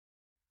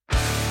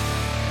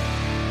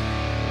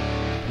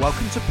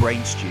Welcome to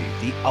Brain Stew,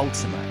 the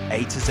ultimate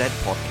A to Z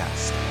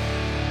podcast.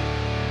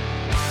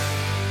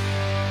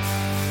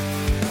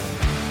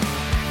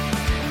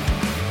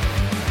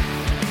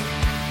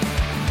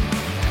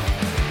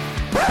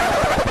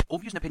 All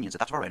views and opinions are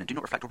that of our own and do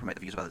not reflect or promote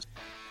the views of others.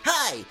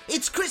 Hi,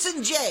 it's Chris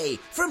and Jay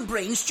from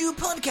Brain Stew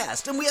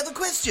Podcast, and we have a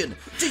question.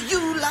 Do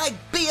you like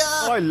beer?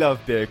 I love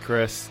beer,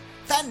 Chris.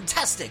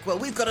 Fantastic. Well,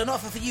 we've got an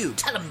offer for you.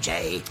 Tell them,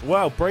 Jay.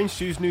 Well, Brain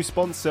Stew's new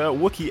sponsor,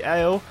 Wookie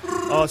Ale,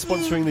 are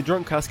sponsoring the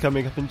Drunkcast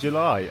coming up in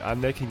July,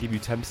 and they can give you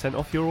 10%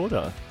 off your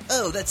order.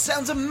 Oh, that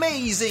sounds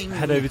amazing.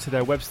 Head over to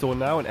their web store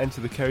now and enter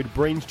the code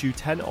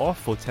BRAINSTEW10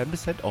 off for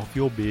 10% off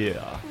your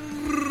beer.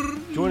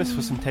 Join us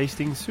for some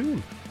tasting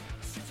soon.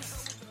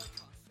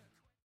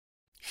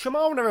 Come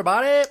on,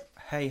 everybody.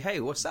 Hey,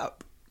 what's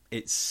up?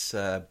 It's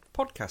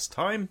podcast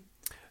time.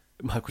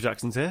 Michael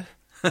Jackson's here.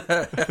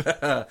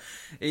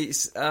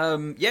 It's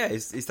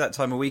that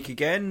time of week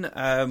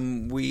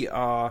again. We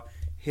are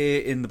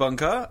here in the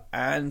bunker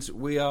and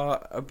we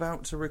are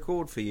about to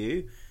record for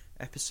you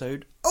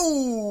episode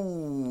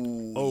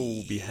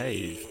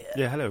Behave.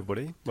 Yeah, hello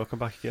everybody. Welcome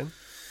back again.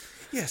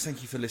 Yes,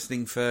 thank you for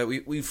listening.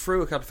 We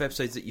threw a couple of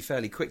episodes at you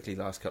fairly quickly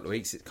last couple of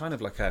weeks. It's kind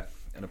of like an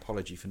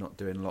apology for not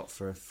doing a lot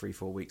for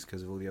 3-4 weeks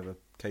because of all the other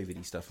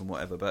COVID-y stuff and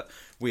whatever, but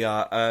we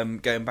are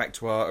going back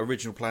to our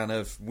original plan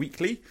of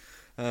weekly.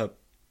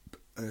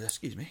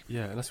 Excuse me.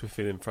 Yeah, unless we're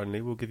feeling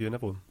friendly, we'll give you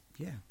another one.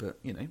 Yeah, but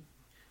you'll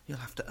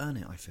have to earn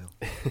it, I feel,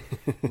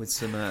 with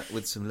some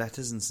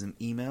letters and some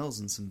emails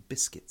and some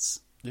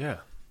biscuits. Yeah.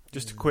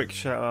 Just a quick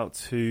shout out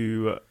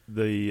to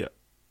the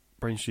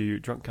Brain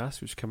Stew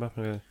Drunkcast, which come up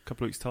in a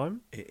couple of weeks'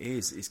 time. It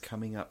is. It's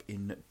coming up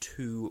in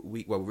 2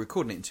 weeks. Well, we're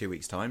recording it in 2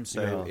 weeks' time,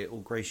 so it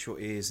will grace your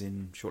ears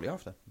in shortly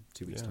after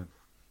 2 weeks' time.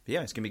 But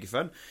yeah, it's going to be good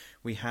fun.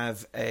 We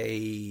have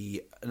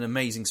an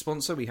amazing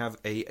sponsor. We have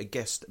a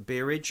guest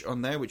beerage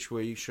on there, which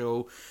we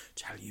shall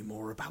tell you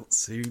more about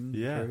soon.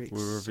 Yeah,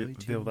 we'll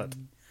reveal that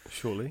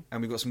shortly.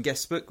 And we've got some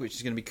guest book, which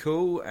is going to be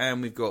cool.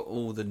 And we've got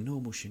all the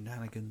normal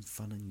shenanigans,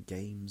 fun and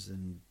games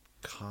and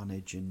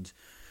carnage and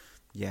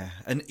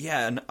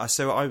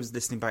so I was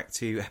listening back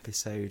to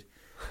episode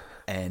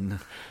N.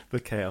 The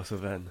Chaos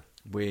of N.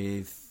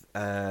 With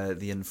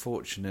the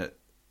unfortunate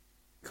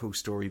Cool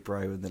Story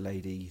Bro and the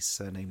lady's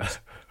surname was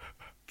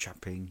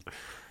Chapping.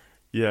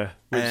 Yeah,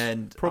 which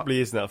and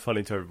probably isn't that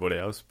funny to everybody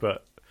else,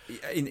 but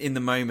in the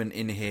moment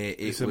in here,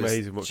 it's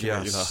amazing what can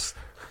make you laugh.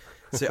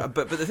 So,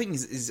 but the thing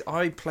is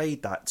I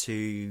played that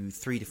to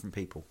 3 different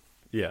people.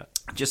 Yeah,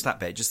 just that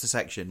bit, just the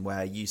section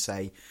where you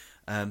say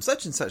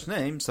such and such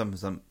name,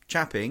 some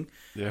Chapping,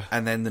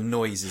 and then the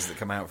noises that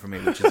come out from me,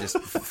 which is just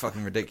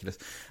fucking ridiculous.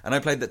 And I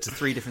played that to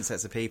 3 different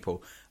sets of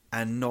people,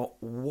 and not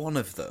one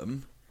of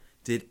them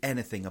did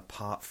anything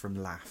apart from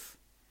laugh.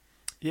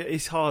 Yeah,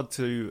 it's hard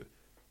to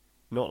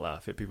not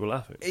laugh at people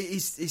laughing.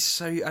 It's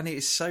so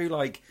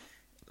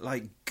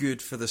like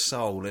good for the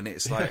soul, and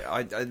it's like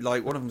I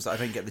like one of them's I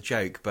don't get the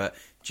joke, but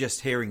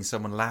just hearing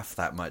someone laugh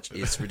that much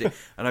is ridiculous.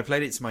 And I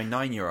played it to my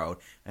 9-year-old,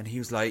 and he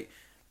was like,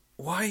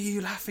 "Why are you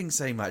laughing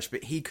so much?"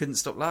 But he couldn't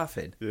stop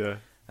laughing. Yeah.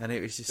 And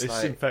it was just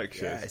it's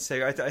infectious. Yeah,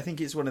 so I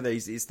think it's one of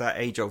those, it's that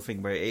age-old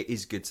thing where it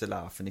is good to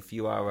laugh. And if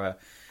you are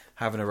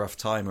having a rough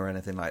time or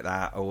anything like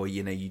that, or,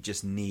 you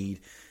just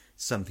need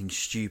something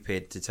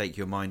stupid to take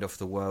your mind off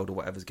the world or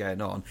whatever's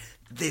going on,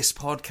 this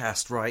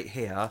podcast right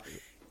here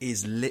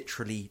is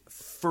literally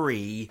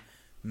free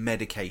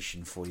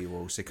medication for you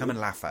all. So come and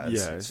laugh at us.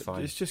 Yeah, it's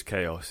fine. It's just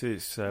chaos.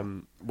 It's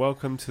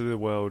welcome to the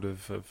world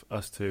of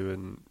us two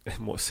and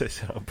what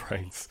sits in our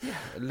brains. Yeah,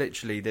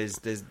 literally, there's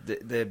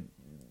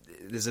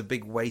a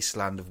big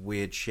wasteland of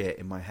weird shit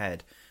in my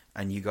head,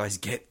 and you guys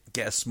get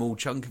a small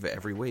chunk of it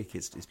every week.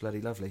 It's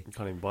bloody lovely. You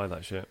can't even buy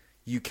that shit.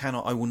 You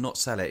cannot. I will not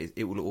sell it.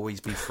 It will always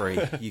be free.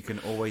 You can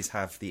always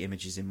have the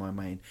images in my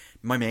mind.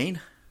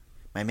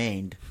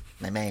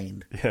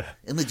 Yeah.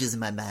 Images in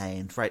my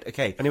mind. Right.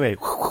 Okay. Anyway,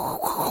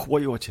 what are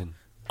you watching?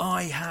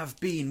 I have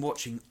been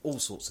watching all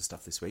sorts of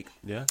stuff this week.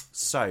 Yeah.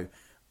 So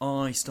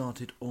I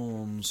started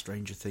on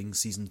Stranger Things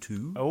season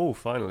 2. Oh,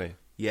 finally.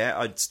 Yeah,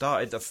 I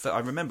started. I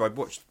remember I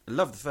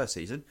loved the first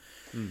season,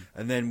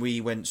 and then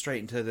we went straight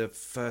into the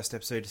first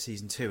episode of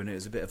season 2, and it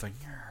was a bit of a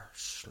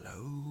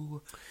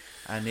slow,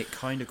 and it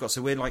kind of got.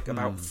 So we're like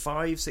about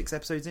 5-6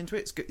 episodes into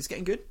it. It's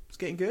getting good. It's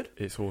getting good.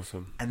 It's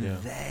awesome. And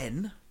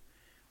then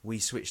we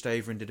switched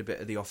over and did a bit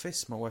of The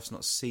Office. My wife's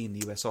not seen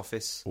the US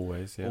Office all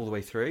the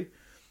way through,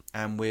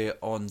 and we're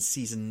on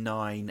season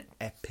 9,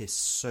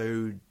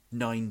 episode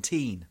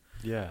 19.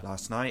 Yeah,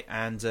 last night,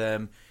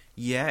 and.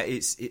 Yeah,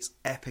 it's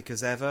epic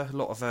as ever. A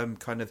lot of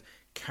kind of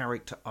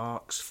character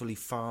arcs, fully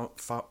farming.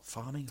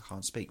 I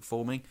can't speak.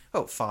 Forming.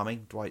 Oh,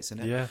 farming. Dwight's in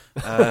it. Yeah.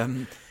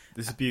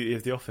 This is the beauty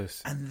of The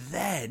Office. And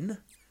then,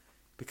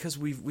 because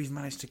we've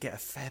managed to get a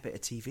fair bit of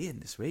TV in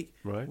this week,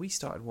 we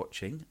started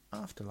watching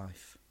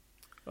Afterlife.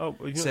 Oh,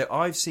 so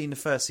I've seen the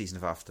first season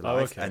of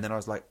Afterlife, and then I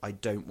was like, I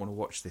don't want to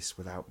watch this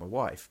without my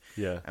wife.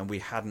 Yeah. And we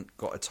hadn't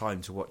got a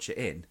time to watch it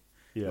in.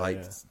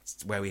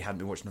 Where we hadn't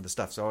been watching other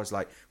stuff. So I was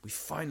like, we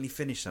finally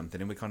finished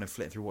something, and we kind of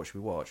flipped through what should we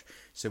watch.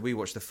 So we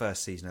watched the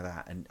first season of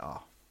that, and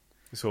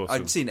It's awesome.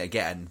 I've seen it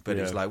again, but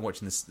Yeah. it's like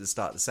watching the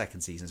start of the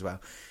second season as well.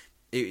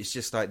 It's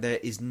just like there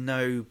is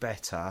no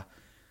better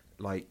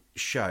like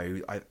show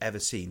I've ever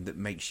seen that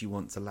makes you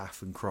want to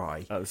laugh and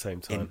cry At the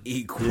same time. in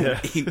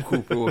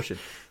equal proportion.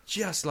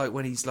 Just like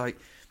when he's like,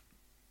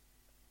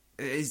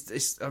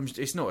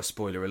 it's not a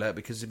spoiler alert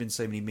because there's been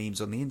so many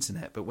memes on the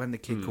internet. But when the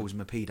kid calls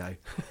him a pedo,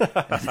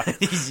 and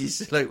he's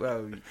just like,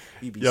 well,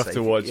 you have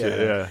to watch it,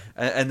 yeah.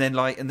 And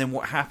then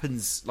what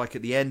happens like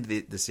at the end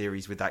of the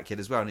series with that kid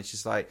as well, and it's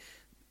just like.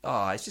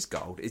 Oh, it's just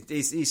gold.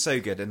 It's so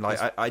good, and like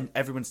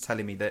everyone's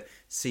telling me that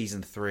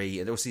season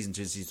 3 or season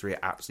 2 and season 3 are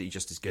absolutely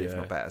just as good, if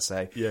not better.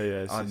 So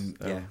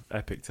it's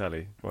epic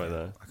telly right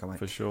there. I can't wait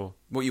for sure.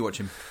 What are you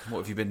watching? What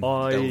have you been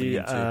delving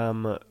into? I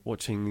am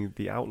watching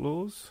The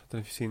Outlaws. I don't know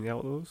if you've seen The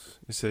Outlaws.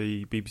 It's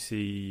a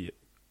BBC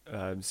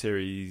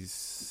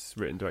series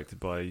written and directed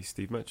by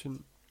Steve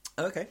Merchant.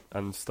 Okay.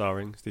 And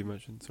starring Steve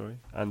Merchant,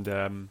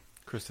 and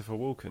Christopher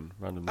Walken,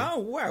 randomly. Oh,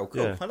 wow,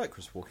 cool. Yeah. I like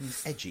Christopher Walken.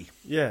 He's edgy.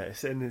 Yeah, it's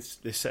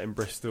set in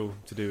Bristol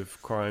to do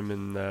with crime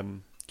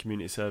and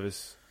community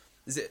service.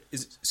 Is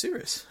it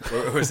serious?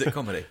 or is it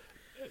comedy?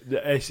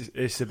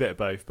 It's a bit of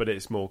both, but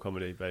it's more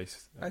comedy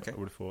based. Okay. I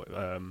would have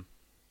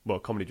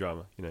thought. Comedy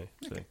drama,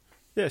 So,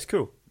 yeah, it's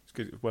cool. It's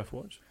good. It's worth a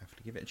watch. Have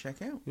to give it a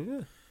check out.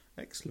 Yeah.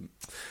 Excellent.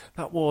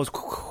 That was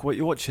what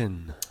you're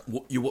watching.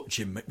 What you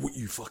watching, mate? What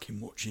you fucking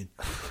watching?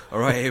 All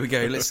right, here we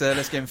go. Let's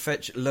go and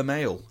fetch Le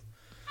Mail.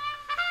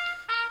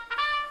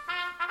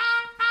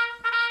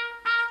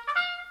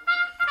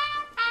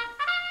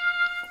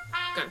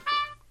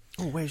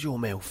 Oh, where's your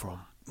mail from?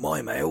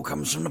 My mail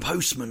comes from the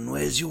postman.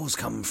 Where's yours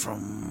come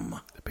from?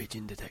 The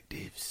Pigeon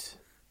Detectives.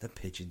 The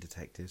Pigeon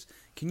Detectives.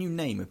 Can you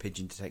name a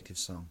Pigeon Detective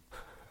song?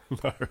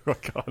 No, I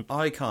can't.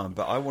 I can't,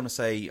 but I want to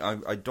say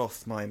I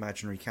doff my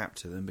imaginary cap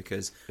to them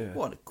because Yeah.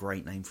 what a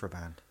great name for a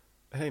band.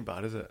 It ain't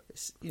bad, is it?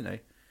 It's,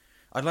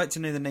 I'd like to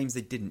know the names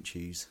they didn't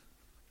choose.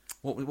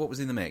 What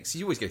was in the mix?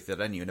 You always go through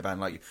that, don't you, in a band?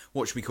 Like,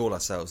 what should we call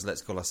ourselves?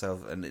 Let's call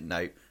ourselves... And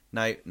no,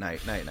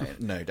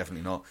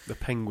 definitely not. The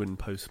Penguin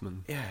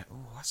Postman. Yeah,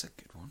 oh, that's a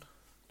good one. Do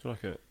you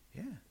like it?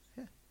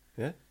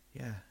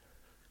 Yeah.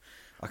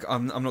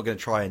 I'm not going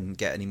to try and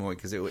get any more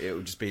because it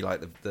will just be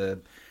like the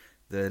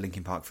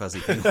Linkin Park Fuzzy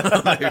thing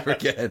all over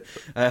again.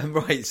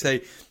 Right, so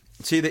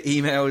to the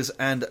emails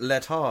and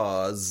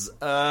letters.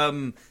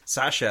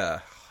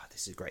 Sasha,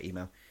 this is a great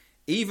email.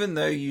 Even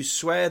though you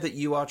swear that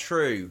you are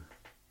true...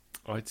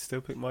 I'd still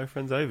pick my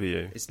friends over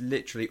you. It's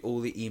literally all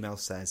the email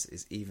says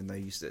is even though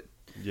you said...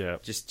 Yeah.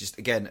 Just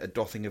again, a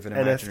doffing of an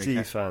imaginary...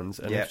 NFG fans,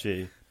 NFG.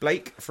 Yeah.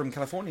 Blake from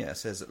California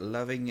says,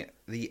 loving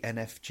the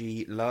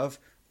NFG love,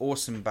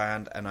 awesome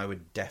band, and I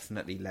would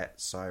definitely let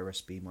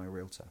Cyrus be my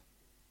realtor.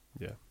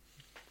 Yeah.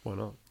 Why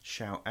not?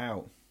 Shout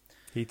out.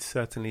 He'd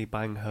certainly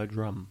bang her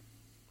drum.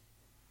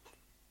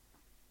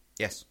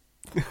 Yes.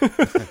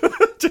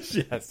 Just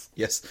yes.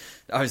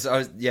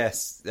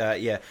 Yes.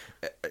 Yeah.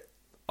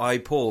 I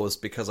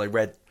paused because I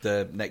read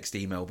the next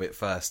email bit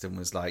first and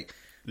was like,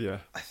 yeah,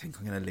 I think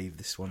I'm going to leave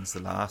this one to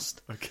the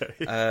last. Okay.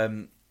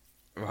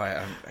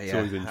 Right. It's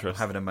always interesting.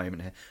 Having a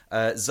moment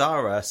here.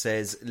 Zara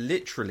says,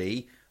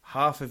 literally,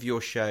 half of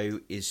your show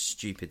is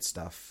stupid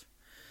stuff.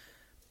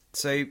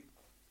 So,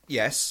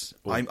 yes,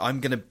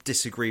 I'm going to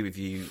disagree with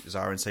you,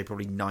 Zara, and say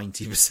probably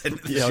 90%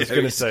 of the show I was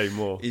going to say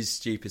more. Is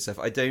stupid stuff.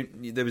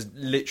 There was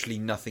literally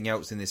nothing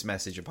else in this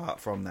message apart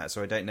from that,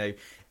 so I don't know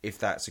if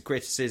that's a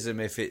criticism,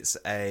 if it's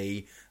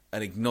an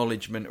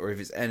acknowledgement, or if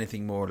it's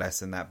anything more or less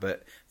than that,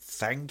 but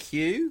thank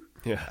you.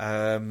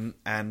 Yeah.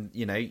 And,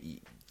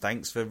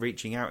 thanks for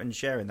reaching out and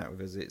sharing that with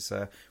us. It's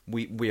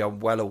we are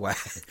well aware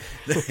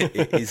that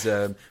it is.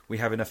 We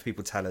have enough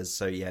people tell us,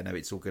 so yeah, no,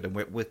 it's all good, and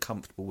we're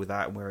comfortable with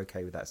that, and we're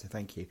okay with that. So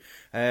thank you.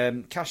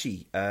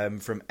 Kashi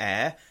from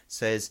Air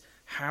says,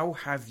 "How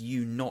have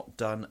you not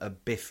done a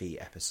Biffy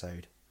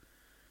episode?"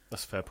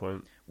 That's a fair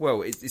point.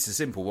 Well, it's a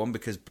simple one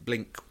because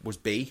Blink was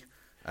B.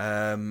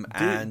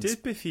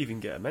 Did Biffy even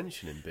get a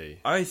mention in B?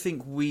 I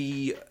think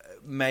we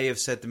may have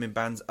said them in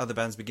other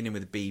bands beginning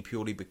with a B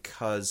purely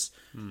because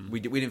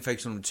we didn't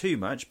focus on them too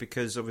much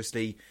because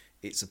obviously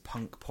it's a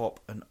punk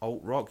pop and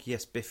alt rock.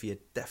 Yes, Biffy are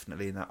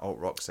definitely in that alt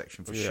rock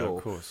section for sure.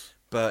 Of course.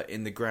 But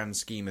in the grand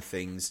scheme of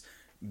things,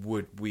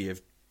 would we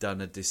have done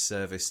a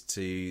disservice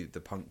to the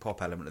punk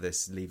pop element of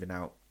this, leaving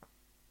out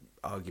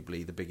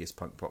arguably the biggest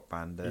punk pop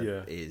band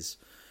there is?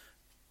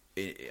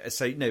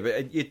 So no,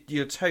 but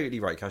you're totally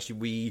right, Kashi.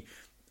 We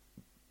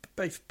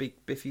both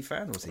big Biffy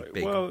fans, was he?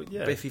 Big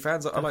Biffy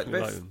fans. I like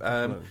Biff,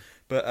 I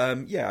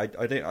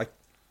don't.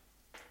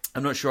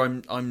 I'm not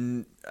sure.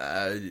 I'm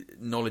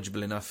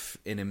knowledgeable enough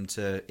in him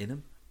to in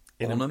him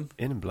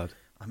blood.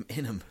 I'm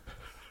in him.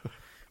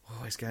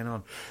 What is going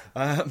on?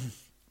 I'm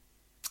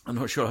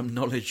not sure I'm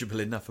knowledgeable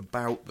enough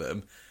about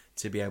them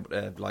to be able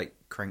to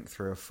crank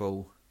through a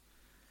full.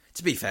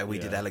 To be fair, we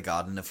did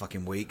Ellegarden in a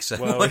fucking week, so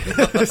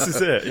this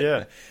is it.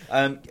 Yeah.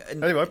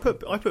 Anyway, I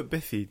put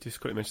Biffy, just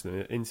quickly mention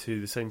it,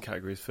 into the same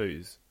category as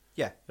Foos.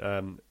 Yeah.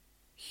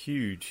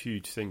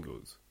 Huge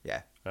singles.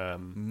 Yeah.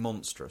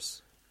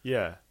 Monstrous.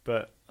 Yeah,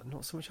 but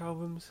not so much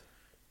albums.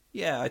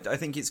 Yeah, I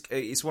think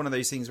it's one of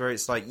those things where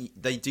it's like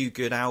they do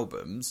good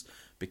albums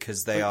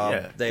because they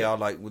are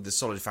like with the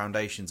solid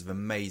foundations of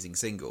amazing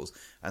singles,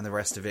 and the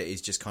rest of it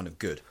is just kind of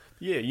good.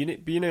 Yeah,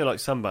 but like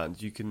some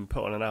bands, you can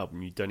put on an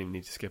album, you don't even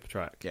need to skip a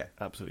track. Yeah,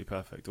 absolutely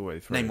perfect all the way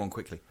through. Name one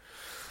quickly.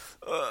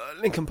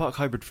 Linkin Park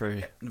Hybrid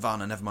Theory.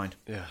 Nirvana, Nevermind.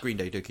 Yeah. Green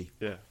Day, Dookie.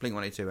 Yeah.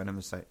 Blink-182,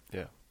 Enema State.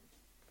 Yeah.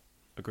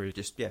 Agreed.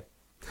 Just yeah.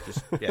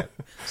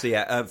 So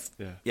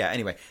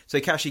Anyway, so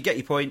Kashi, get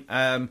your point.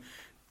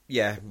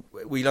 Yeah,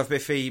 we love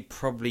Biffy.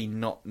 Probably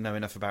not know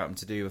enough about him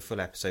to do a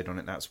full episode on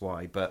it. That's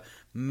why. But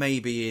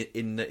maybe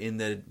in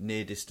the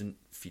near distant.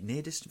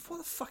 What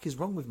the fuck is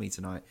wrong with me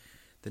tonight?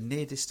 The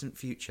near distant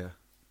future.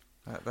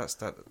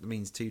 That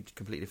means two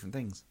completely different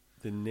things.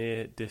 The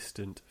near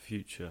distant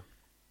future.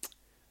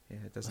 Yeah,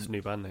 it doesn't. That's a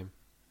new band name.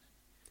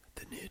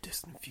 The near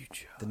distant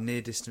future. The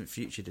near distant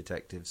future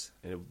detectives.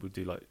 And it would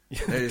do like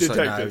it's like,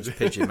 no, it's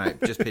pigeon,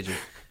 mate. Just pigeon.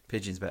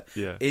 Pigeon's better.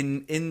 Yeah.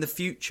 In the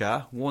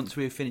future, once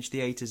we've finished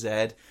the A to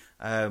Z,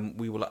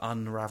 we will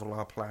unravel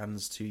our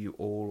plans to you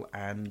all,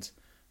 and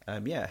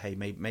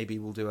maybe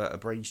we'll do a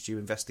Brain Stew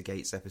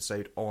Investigates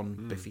episode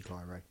on Biffy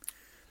Clyro.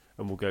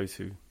 And we'll go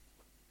to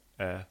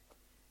Air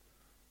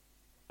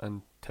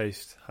and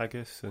taste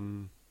haggis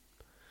and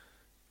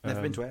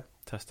never been to Air.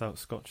 Test out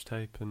Scotch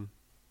tape and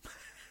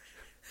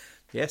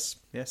yes,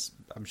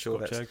 I'm sure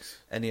Scotch that's eggs.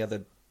 Any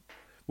other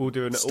we'll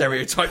do an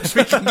stereotypes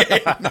we can get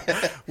in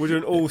there. We'll do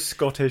an all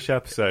Scottish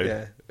episode.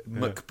 Yeah,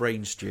 muck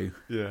brain stew.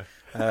 Yeah.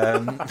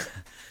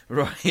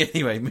 Right.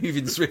 Anyway,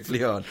 moving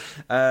swiftly on.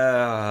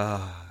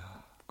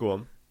 Go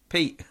on,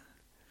 Pete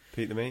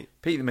the meat.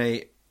 Pete the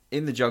meat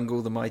in the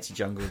jungle, the mighty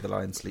jungle. The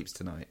lion sleeps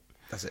tonight.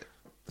 That's it.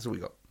 That's all we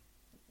got.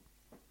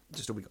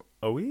 Just all we got.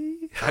 Are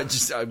we?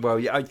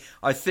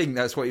 I think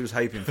that's what he was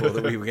hoping for,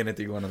 that we were going to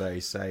do one of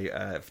those.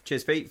 So,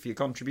 cheers, Pete, for your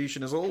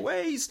contribution as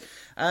always.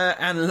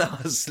 And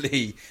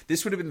lastly,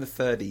 this would have been the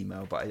third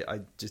email, but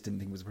I just didn't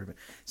think it was appropriate.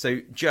 So,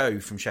 Jo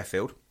from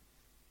Sheffield,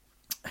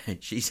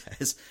 she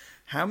says,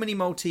 how many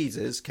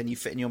Maltesers can you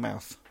fit in your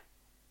mouth?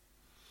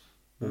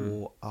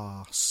 Or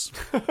arse?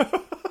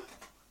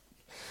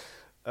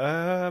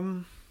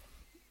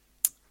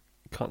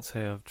 Can't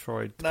say I've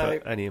tried to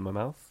put any in my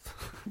mouth.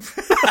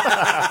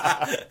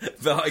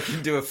 But I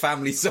can do a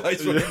family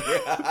size one.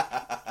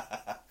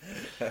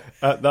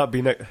 That'd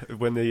be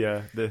when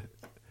the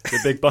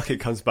big bucket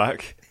comes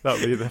back.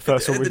 That'll be the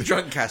first one. The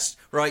drunk cast.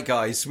 Right,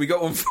 guys, we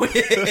got one for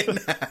you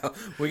now.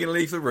 We're going to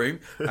leave the room.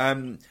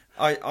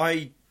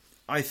 I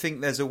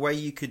think there's a way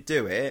you could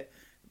do it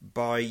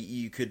by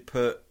you could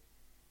put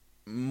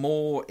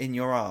more in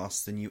your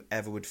arse than you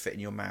ever would fit in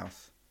your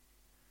mouth.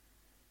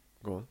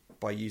 Go on.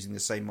 By using the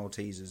same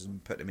Maltesers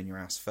and put them in your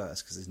ass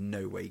first, because there's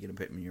no way you're going to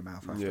put them in your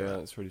mouth after that. Yeah,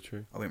 that's really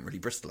true. I went really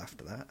Bristol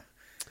after that.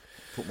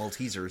 Put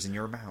Maltesers in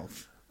your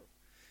mouth.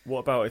 What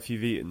about if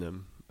you've eaten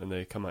them and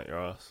they come out your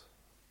ass?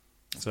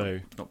 So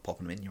not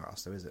popping them in your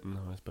ass, though, is it? No,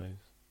 I suppose.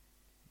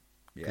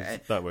 Yeah,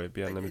 that would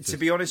be unlimited. To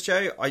be honest,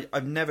 Joe,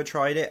 I've never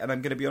tried it, and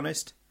I'm going to be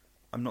honest,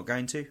 I'm not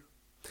going to.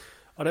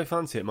 I don't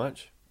fancy it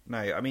much. No,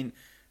 I mean,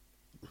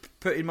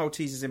 putting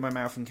Maltesers in my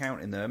mouth and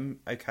counting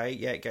them, okay,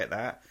 yeah, get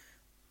that.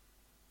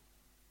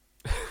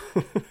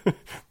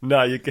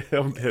 No, you get.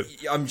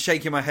 I'm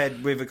shaking my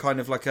head with a kind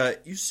of like a,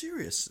 you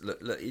serious?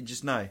 Look, you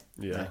just know.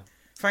 Yeah.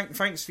 No.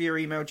 Thanks for your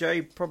email,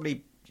 Joe.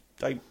 Probably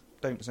don't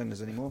send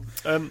us anymore.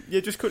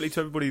 Yeah, just quickly to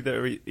everybody that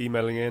are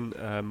emailing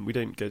in. We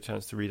don't get a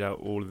chance to read out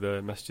all of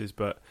the messages,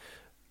 but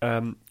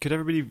could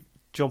everybody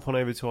jump on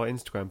over to our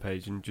Instagram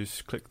page and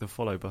just click the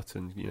follow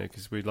button? You know,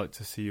 because we'd like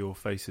to see your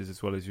faces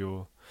as well as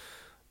your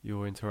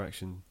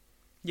interaction.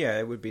 Yeah,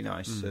 it would be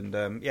nice.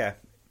 And yeah,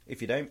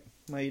 if you don't,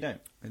 well, you don't.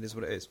 It is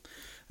what it is.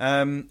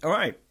 All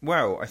right.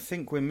 Well, I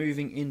think we're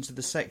moving into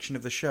the section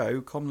of the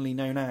show commonly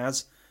known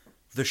as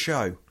the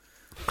show.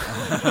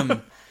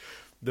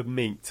 The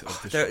meat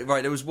of the show.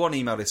 Right. There was one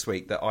email this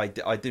week that I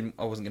wasn't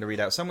going to read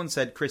out. Someone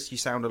said, "Chris, you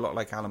sound a lot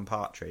like Alan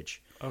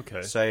Partridge."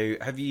 Okay. So,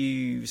 have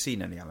you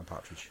seen any Alan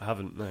Partridge? I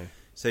haven't. No.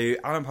 So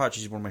Alan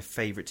Partridge is one of my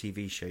favourite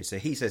TV shows. So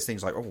he says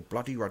things like, "Oh,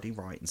 bloody ruddy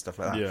right" and stuff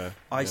like that. Yeah.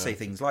 I say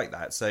things like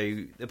that.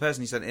 So the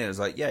person who sent it in was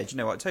like, "Yeah, do you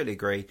know what? I totally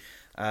agree.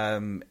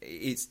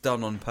 It's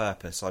done on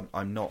purpose.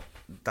 I'm not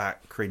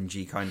that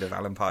cringy kind of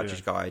Alan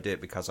Partridge guy. I do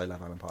it because I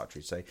love Alan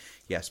Partridge." So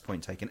yes,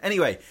 point taken.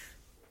 Anyway,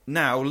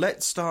 now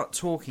let's start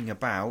talking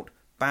about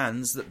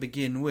bands that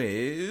begin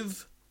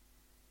with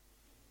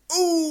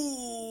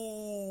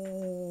ooh.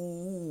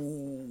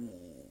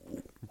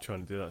 I'm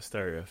trying to do that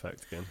stereo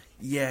effect again.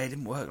 Yeah, it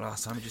didn't work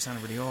last time. It just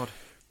sounded really odd.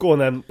 Go on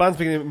then. Bands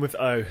beginning with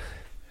O.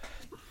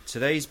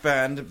 Today's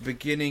band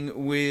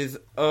beginning with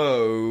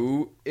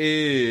O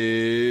is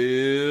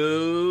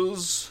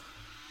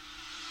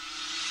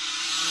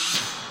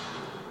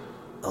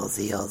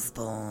Ozzy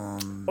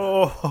Osbourne.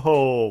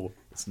 Oh,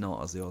 it's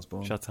not Ozzy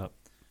Osbourne. Shut up.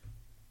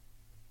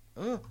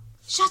 Oh.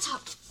 Shut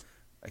up.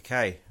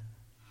 Okay.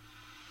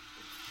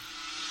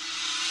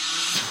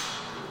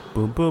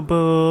 Boom, boom,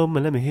 boom,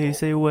 and let me hear you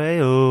say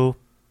way-oh.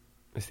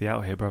 It's the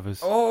Out Here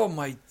Brothers. Oh,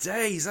 my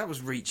days, that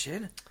was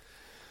reaching.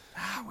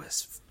 That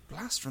was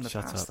blast from the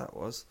Shut past, up. that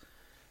was.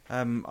 I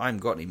haven't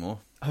got any more.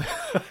 you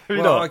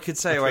Well, not? I could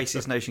say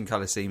Oasis Notion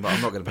Colour Scene, but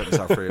I'm not going to put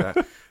myself through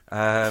that.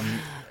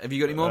 Have you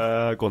got any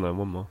more? Go on then,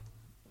 one more.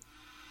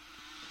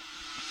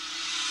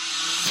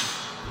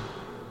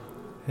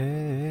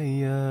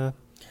 Hey,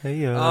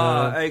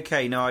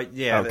 Okay, no,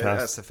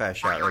 that's a fair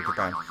shout. Good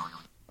band.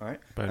 All right.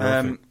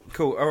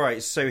 Cool. All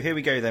right, so here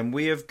we go then.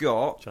 We have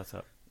got Shut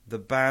up. the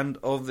band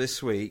of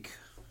this week.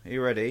 Are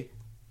you ready?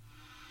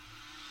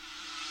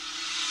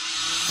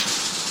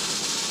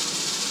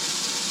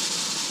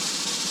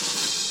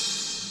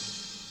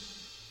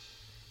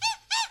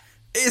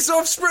 It's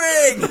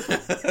Offspring!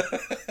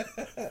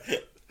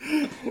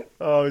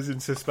 Oh, I was in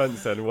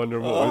suspense then,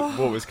 wondering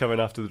what was coming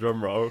after the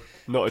drum roll.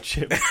 Not a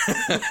chip.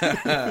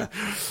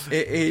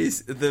 It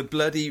is the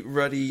bloody,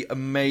 ruddy,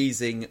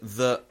 amazing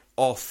The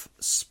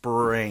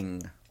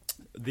Offspring.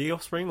 The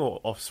Offspring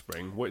or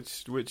Offspring?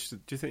 Which do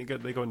you think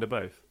they go into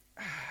both?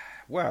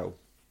 Well,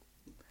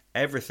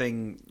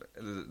 everything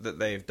that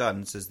they've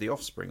done says The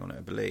Offspring on it,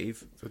 I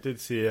believe. So I did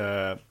see,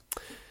 I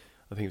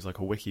think it was like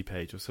a wiki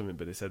page or something,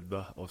 but it said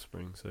The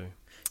Offspring, so...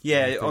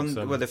 Yeah,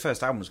 well, their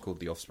first album was called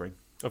The Offspring.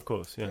 Of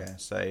course, yeah. Yeah,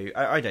 so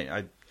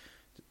I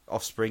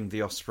Offspring,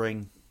 The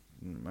Offspring,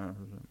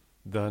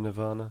 The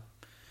Nirvana.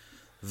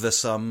 The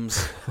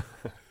Sums,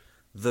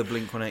 The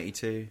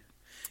Blink-182.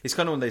 It's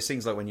kind of one of those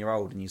things like when you're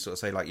old and you sort of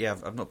say like, yeah,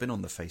 I've not been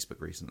on the Facebook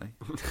recently.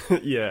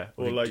 Yeah,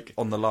 or like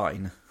on the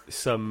line.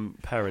 some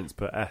parents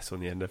put S on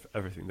the end of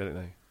everything, don't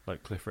they?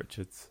 Like Cliff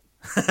Richards.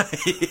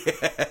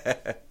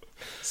 Yeah.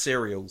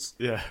 Cereals.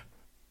 Yeah.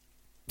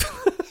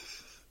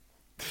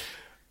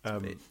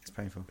 It's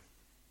painful.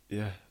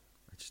 Yeah.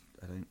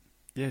 I don't.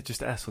 Yeah,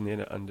 just S on the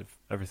end of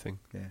everything.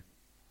 Yeah.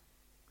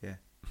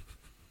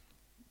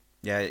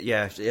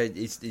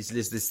 It's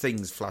there's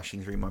things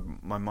flashing through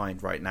my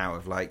mind right now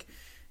of like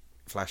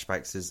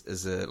flashbacks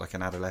as a like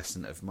an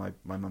adolescent of my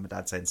mum and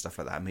dad saying stuff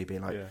like that and me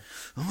being like,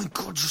 oh my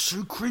god, you're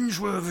so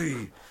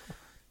cringeworthy.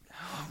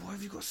 Why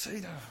have you got to say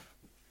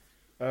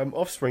that?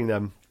 Offspring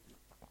then.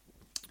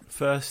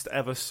 First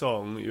ever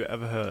song you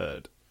ever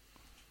heard?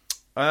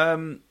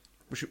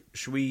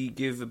 Should we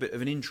give a bit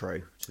of an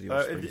intro to the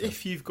Offspring?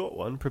 If you've got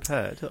one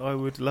prepared, I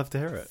would love to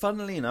hear it.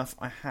 Funnily enough,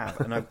 I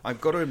have, and I've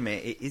got to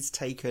admit, it is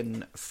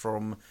taken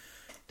from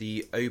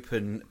the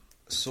open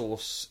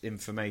source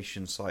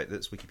information site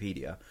that's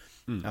Wikipedia.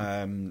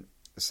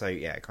 So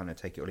yeah, kind of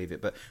take it or leave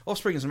it. But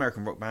Offspring is an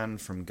American rock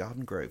band from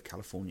Garden Grove,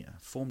 California,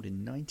 formed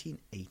in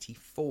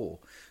 1984,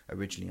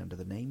 originally under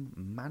the name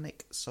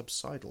Manic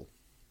Subsidal.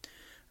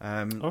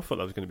 I thought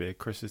that was going to be a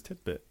Chris's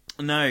tidbit.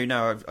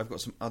 No, I've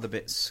got some other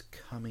bits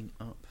coming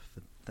up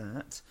for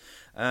that.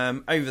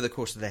 Over the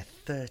course of their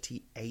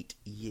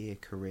 38-year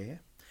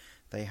career,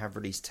 they have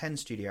released 10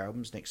 studio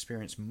albums and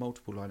experienced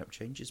multiple lineup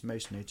changes,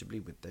 most notably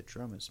with their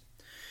drummers.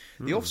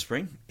 The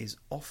Offspring is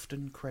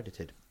often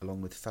credited,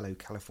 along with fellow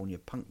California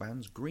punk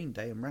bands Green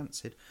Day and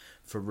Rancid,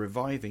 for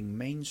reviving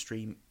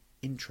mainstream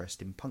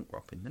interest in punk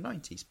rock in the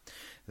 90s.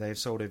 They have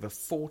sold over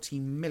 40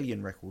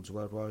 million records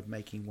worldwide,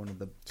 making one of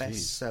the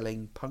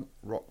best-selling punk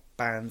rock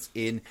bands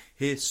in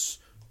history.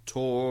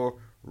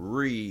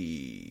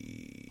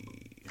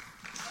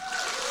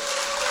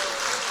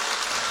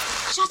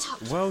 Shut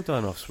up. Well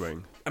done,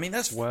 Offspring. I mean,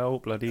 that's well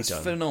bloody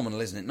done. phenomenal,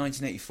 isn't it?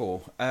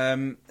 1984.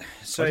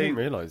 So I didn't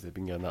realise they'd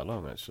been going that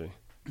long, actually.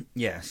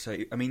 Yeah, so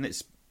I mean,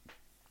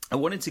 I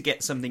wanted to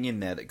get something in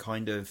there that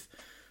kind of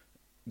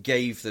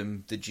gave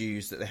them the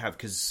dues that they have,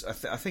 because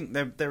I think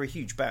they're a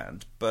huge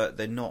band, but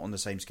they're not on the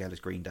same scale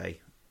as Green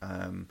Day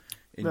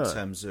in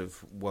terms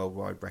of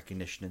worldwide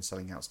recognition and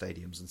selling out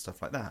stadiums and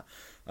stuff like that.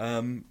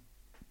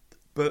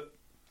 But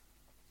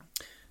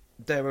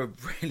they're a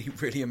really,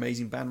 really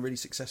amazing band, really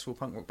successful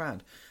punk rock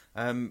band.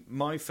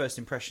 My first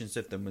impressions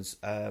of them was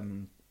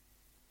Gone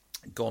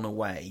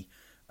Away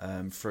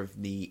from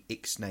the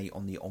Ixnay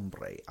on the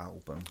Ombre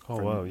album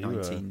from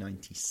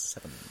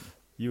 1997.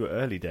 You were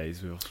early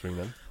days with Offspring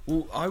then?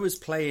 Well, I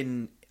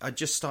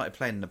just started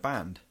playing in a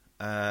band,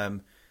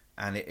 and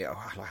I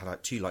had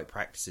like 2 like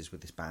practices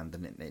with this band,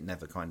 and it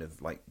never kind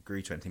of like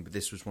grew to anything, but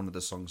this was one of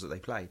the songs that they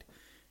played.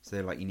 So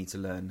they're like, you need to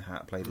learn how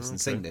to play this and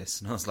sing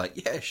this. And I was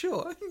like, yeah,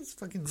 sure, I can just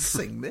fucking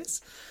sing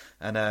this.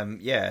 And and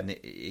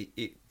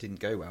it didn't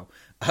go well.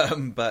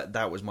 But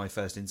that was my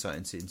first insight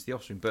into the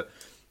Offspring. But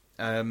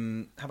how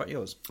about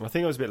yours? I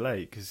think I was a bit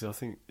late, because I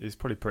think it's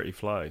probably Pretty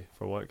Fly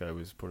for a White Guy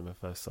was probably my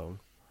first song.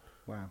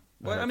 Wow.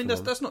 Well, I mean,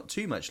 that's not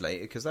too much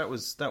later, because that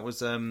was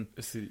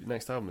it's the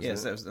next album,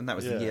 isn't it? that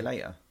was a year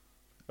later.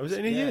 Oh, was it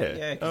in a year?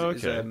 Yeah,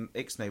 because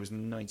Ixnay was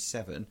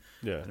 97,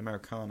 yeah, and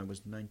Americana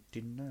was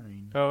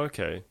 99. Oh,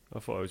 okay. I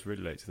thought I was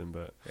really late to them,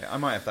 but yeah, I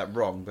might have that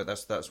wrong, but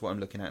that's what I'm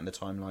looking at in the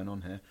timeline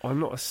on here. I'm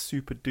not a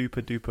super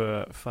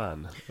duper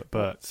fan,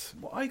 but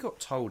well, I got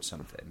told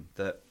something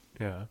that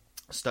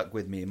stuck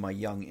with me in my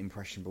young,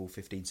 impressionable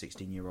 15,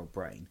 16-year-old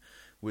brain,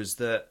 was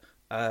that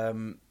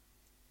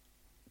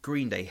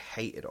Green Day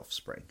hated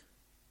Offspring.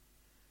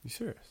 You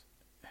serious?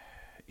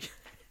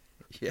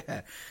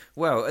 Yeah.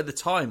 Well, at the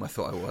time I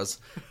thought I was.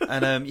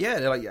 And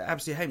they're like,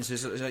 absolutely hate it.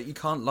 So it's like, you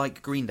can't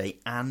like Green Day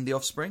and The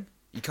Offspring?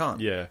 You can't.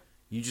 Yeah.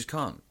 You just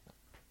can't.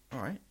 All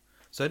right.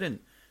 So I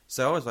didn't.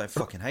 So I was like,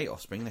 fucking hate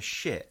Offspring, they're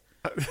shit.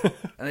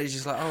 And it's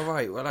just like, oh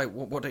right, well, like,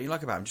 what don't you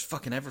like about them? Just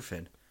fucking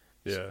everything.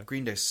 Yeah.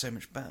 Green Day's so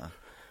much better.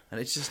 And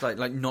it's just like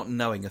not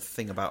knowing a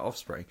thing about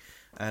Offspring.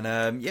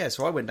 And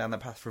so I went down that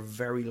path for a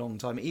very long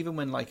time. Even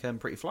when like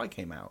Pretty Fly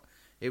came out,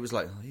 it was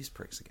like, oh, these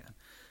pricks again.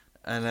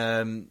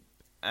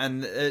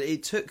 And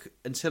it took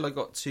until I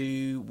got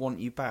to Want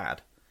You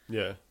Bad.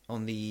 Yeah.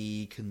 On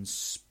the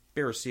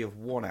Conspiracy of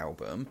One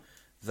album,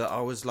 that I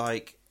was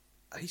like,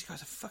 oh, these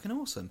guys are fucking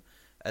awesome.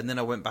 And then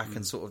I went back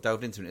and sort of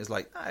delved into it. It was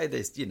like, oh,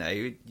 this, you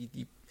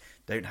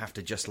don't have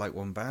to just like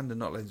one band and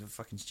not loads of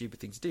fucking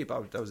stupid things to do.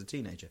 But I was a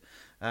teenager.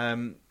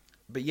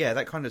 But yeah,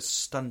 that kind of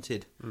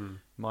stunted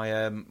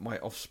my my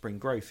Offspring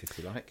growth, if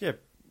you like. Yeah,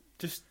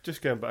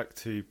 just going back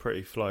to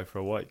Pretty Fly for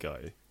a White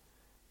Guy,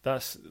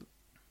 that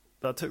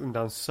took them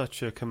down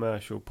such a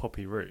commercial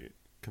poppy route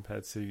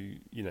compared to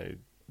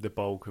the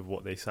bulk of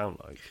what they sound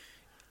like.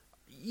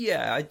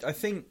 Yeah, I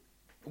think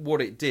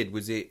what it did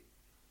was they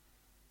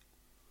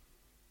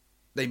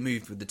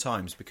moved with the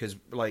times, because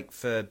like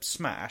for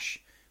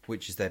Smash,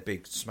 which is their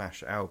big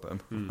Smash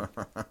album.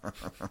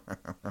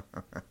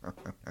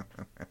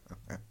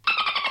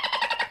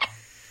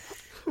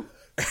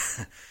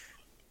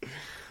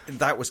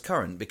 That was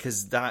current,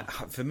 because that,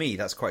 for me,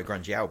 that's quite a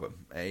grungy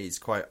album. It's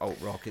quite alt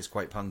rock, it's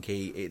quite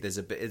punky. There's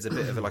a bit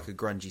of like a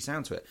grungy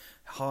sound to it.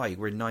 Hi,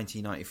 we're in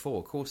 1994.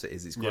 Of course it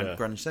is. It's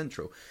grunge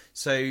central.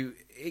 So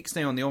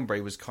Ixnay on the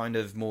Hombre was kind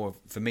of more,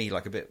 for me,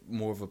 like a bit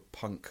more of a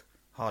punk,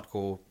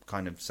 hardcore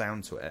kind of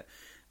sound to it.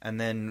 And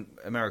then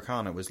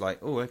Americana was like,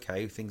 oh,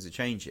 okay, things are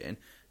changing.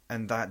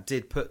 And that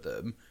did put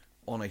them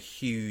on a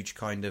huge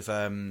kind of...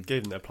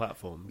 gave them their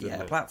platform,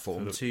 didn't it?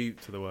 Platform to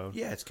the world.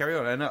 Yeah, to carry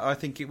on. And I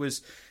think it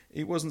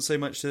wasn't so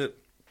much that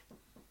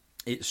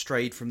it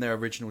strayed from their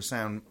original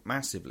sound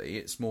massively.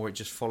 It's more it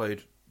just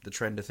followed the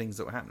trend of things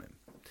that were happening.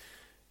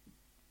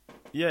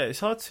 Yeah,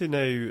 it's hard to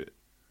know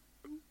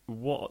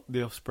what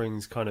the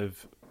Offspring's kind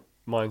of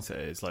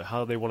mindset is, like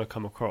how they want to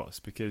come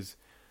across, because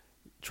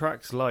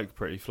tracks like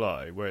Pretty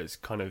Fly, where it's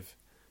kind of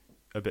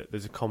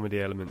there's a comedy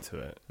element to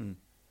it,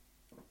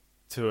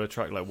 to a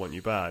track like Want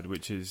You Bad,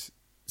 which is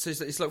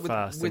it's like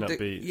fast and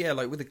upbeat.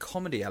 Like with the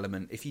comedy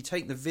element, if you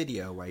take the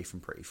video away from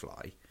Pretty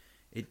Fly,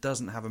 it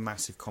doesn't have a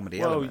massive comedy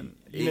element.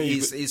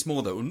 It's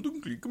more the... and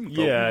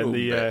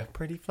the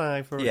Pretty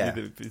Fly for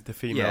the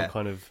female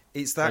kind of...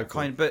 It's that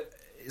vocal. Kind... But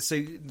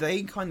so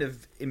they kind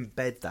of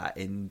embed that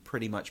in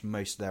pretty much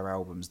most of their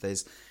albums.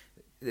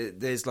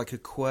 There's like a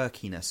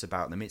quirkiness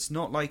about them. It's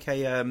not like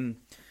a...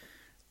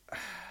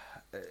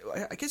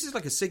 I guess it's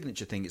like a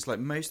signature thing. It's like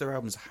most of their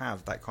albums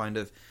have that kind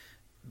of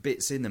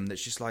bits in them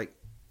that's just like,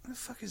 what the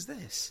fuck is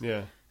this?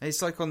 Yeah. And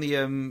it's like on the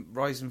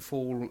Rise and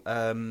Fall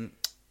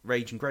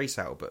Rage and Grace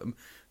album,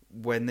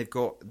 when they've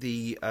got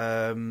the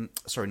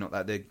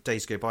the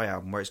Days Go By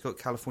album, where it's got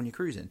California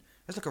Cruising.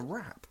 It's like a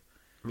rap.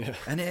 Yeah.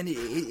 And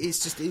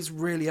it's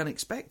really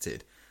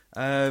unexpected.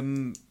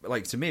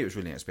 Like, to me, it was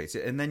really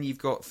unexpected. And then you've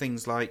got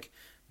things like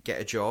Get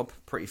a Job,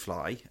 Pretty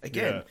Fly.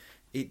 Again,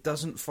 it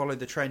doesn't follow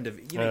the trend of,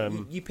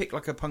 you pick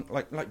like a punk,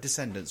 like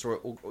Descendants or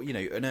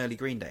an early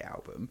Green Day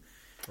album.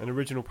 An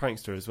original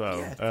Prankster as well.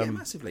 Yeah,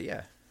 massively,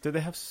 yeah. Do they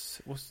have...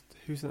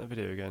 who's in that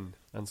video again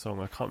and song?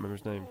 I can't remember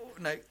his name. Oh,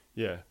 no.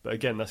 Yeah, but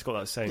again, that's got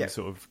that same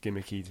sort of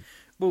gimmicky...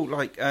 Well,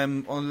 like,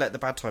 on Let the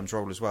Bad Times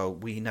Roll as well,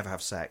 We Never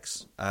Have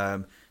Sex.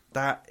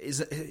 That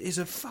is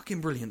a fucking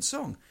brilliant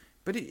song.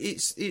 But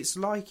it's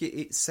like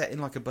it's set in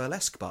like a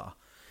burlesque bar.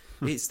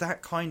 It's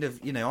that kind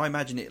of, I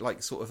imagine it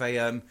like sort of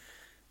a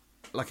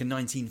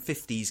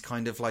 1950s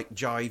kind of like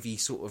jivey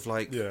sort of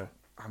like... Yeah.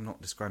 I'm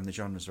not describing the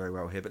genres very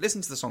well here, but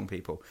listen to the song,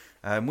 people.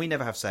 We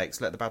Never Have Sex,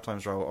 Let the Bad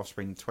Times Roll,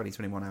 Offspring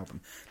 2021 album.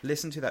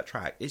 Listen to that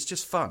track. It's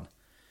just fun.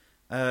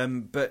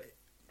 But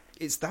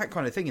it's that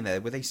kind of thing in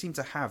there where they seem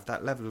to have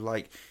that level of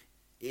like,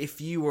 if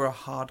you were a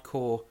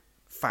hardcore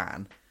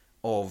fan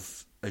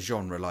of a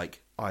genre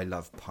like I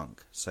love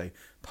punk. So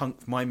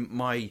punk, my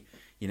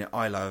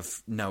I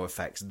love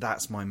NoFX.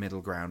 That's my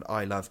middle ground.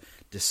 I love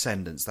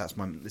Descendants.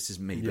 This is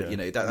me.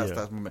 But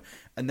that's my.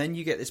 And then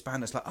you get this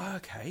band that's like, oh,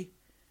 okay.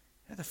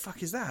 What the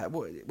fuck is that?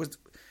 What was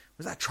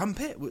that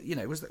trumpet?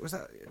 Was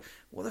that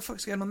what the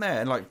fuck's going on there?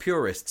 And like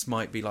purists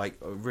might be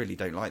like, I really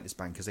don't like this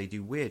band because they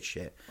do weird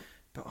shit.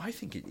 But I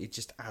think it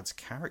just adds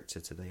character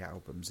to the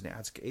albums, and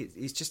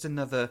it's just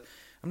another.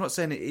 I'm not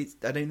saying it.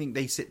 I don't think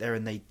they sit there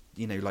and they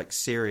like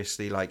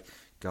seriously like,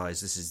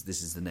 guys, this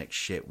is the next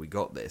shit. We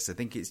got this. I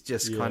think it's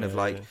just kind of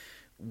like.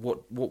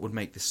 What would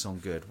make this song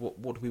good? What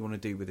do we want to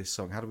do with this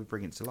song? How do we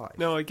bring it to life?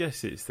 No, I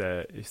guess it's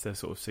their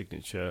sort of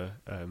signature.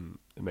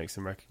 It makes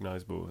them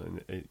recognisable,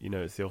 and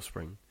it's the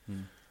Offspring.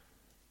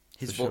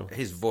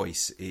 His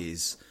voice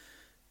is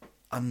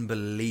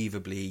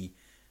unbelievably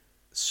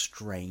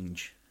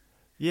strange.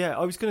 Yeah,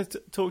 I was going to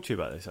talk to you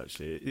about this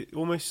actually. It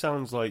almost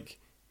sounds like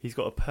he's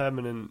got a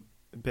permanent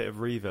bit of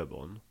reverb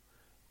on,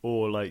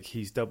 or like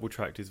he's double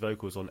tracked his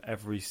vocals on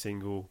every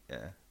single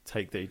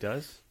take that he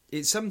does.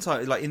 It's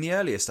sometimes, like in the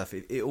earlier stuff,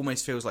 it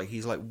almost feels like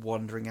he's like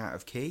wandering out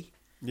of key.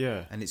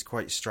 Yeah. And it's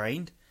quite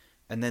strained.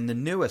 And then the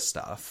newer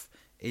stuff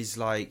is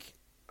like,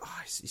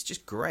 it's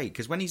just great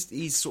because when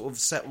he's sort of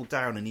settled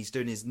down and he's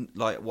doing his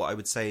like what I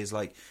would say is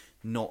like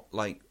not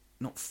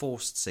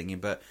forced singing,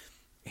 but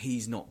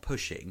he's not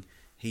pushing.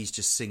 He's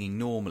just singing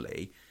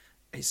normally.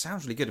 It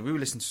sounds really good. We were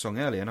listening to a song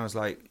earlier, and I was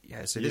like,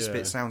 "Yeah." So this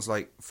bit sounds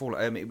like Fall.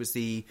 It was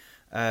the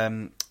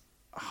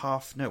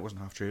half. No, it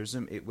wasn't half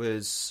truism. It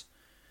was.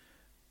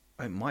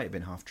 It might have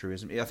been half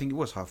truism. I think it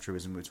was half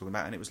truism we were talking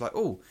about, and it was like,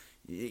 oh,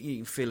 you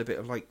can feel a bit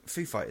of like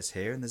Foo Fighters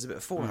here, and there's a bit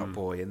of Fall Out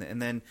Boy,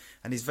 and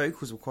his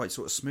vocals were quite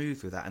sort of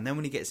smooth with that. And then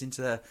when he gets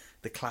into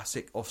the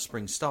classic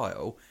Offspring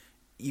style,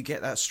 you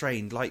get that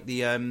strain, like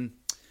the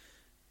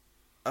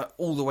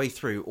all the way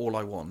through. All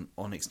I Want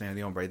on Ixnay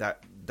the Hombre.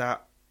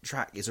 That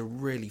track is a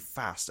really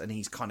fast, and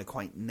he's kind of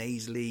quite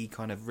nasally,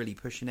 kind of really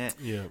pushing it,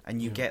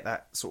 and you get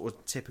that sort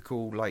of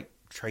typical like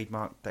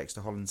trademark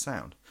Dexter Holland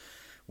sound.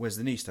 Whereas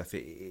the new stuff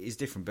it is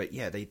different, but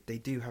yeah, they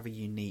do have a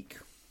unique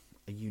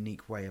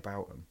way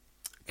about them.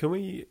 Can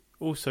we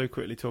also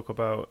quickly talk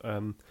about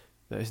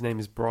that his name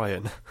is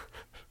Brian?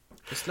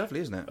 It's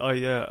lovely, isn't it?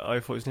 I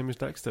thought his name was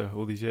Dexter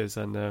all these years,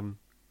 and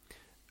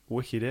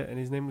wikied it, and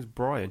his name was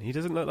Brian. He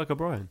doesn't look like a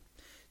Brian.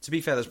 To be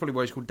fair, that's probably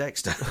why he's called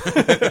Dexter.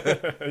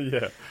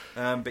 Yeah.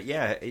 But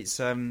yeah, it's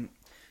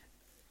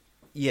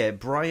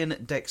Brian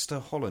Dexter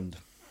Holland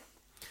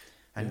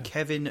and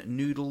Kevin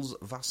Noodles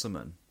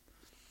Wasserman.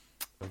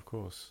 Of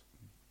course.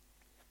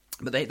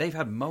 But they've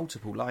had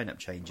multiple lineup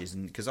changes,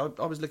 and because I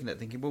was looking at it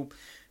thinking, well,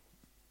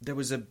 there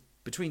was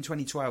between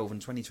 2012 and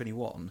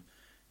 2021,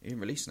 he didn't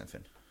release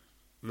anything.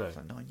 No. It's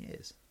like 9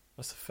 years.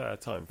 That's a fair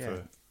time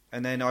for...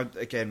 And then I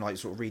again like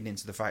sort of reading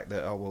into the fact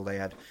that they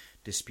had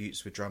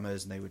disputes with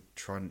drummers and they were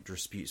trying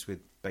disputes with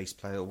bass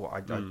player or what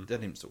I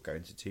didn't sort of go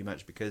into too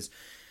much because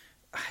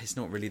it's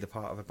not really the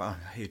part of a band.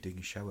 You're doing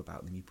a show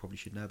about them, you probably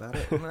should know about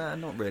it. Nah,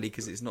 not really,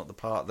 because it's not the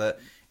part that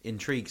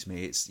intrigues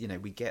me. It's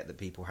we get that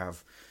people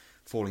have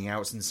falling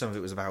outs, and some of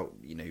it was about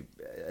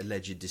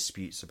alleged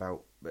disputes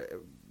about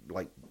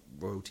like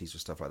royalties or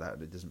stuff like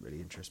that. It doesn't really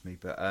interest me,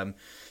 but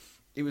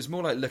it was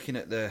more like looking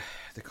at the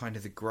kind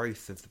of the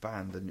growth of the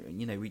band,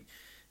 and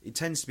it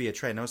tends to be a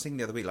trend. I was thinking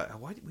the other week, like,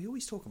 why do we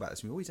always talk about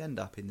this? And we always end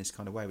up in this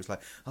kind of way. It was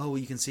like, well,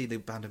 you can see the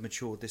band have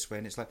matured this way,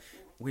 and it's like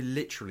we're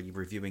literally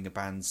reviewing a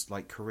band's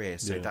like career.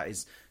 So that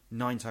is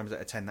 9 times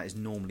out of 10, that is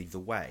normally the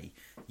way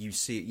you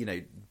see.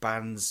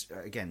 Bands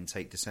again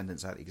take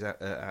Descendants out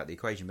of the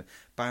equation, but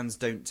bands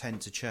don't tend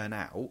to churn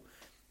out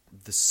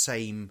the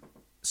same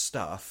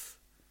stuff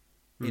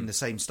in the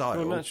same style.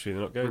 Well, naturally,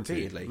 they're not going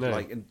repeatedly. to. No.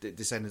 Like and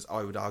Descendants,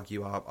 I would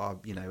argue, are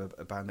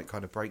a band that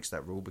kind of breaks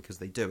that rule because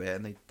they do it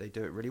and they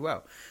do it really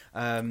well.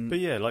 But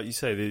yeah, like you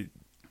say,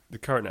 the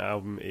current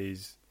album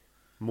is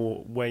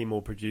way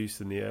more produced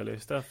than the earlier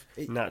stuff.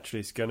 Naturally,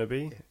 it's gonna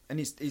be, and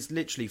it's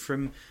literally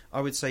from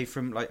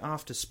like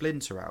after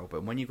Splinter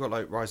album, when you've got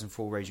like Rise and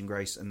Fall, Raging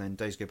Grace, and then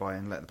Days Go By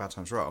and Let the Bad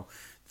Times Roll.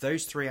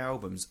 Those 3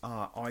 albums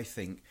are, I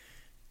think,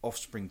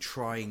 Offspring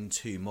trying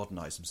to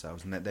modernise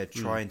themselves, and that they're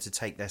trying to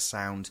take their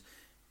sound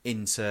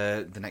into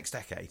the next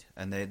decade,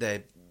 and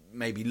they're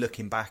maybe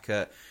looking back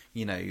at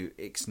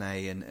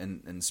Ixnay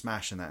and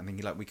Smash and that, and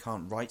thinking like we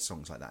can't write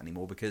songs like that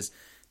anymore because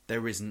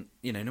there isn't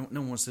no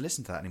one wants to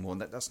listen to that anymore,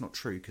 and that's not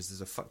true because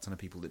there's a fuck ton of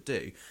people that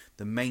do.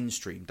 The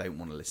mainstream don't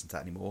want to listen to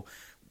that anymore.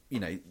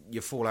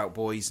 Your Fall Out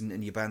Boys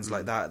and your bands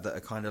like that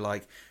are kind of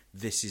like,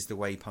 this is the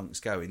way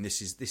punk's going.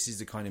 This is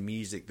the kind of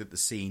music that the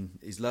scene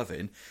is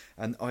loving,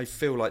 and I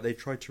feel like they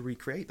tried to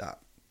recreate that.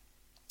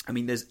 I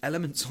mean, there's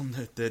elements on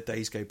the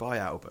Days Go By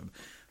album,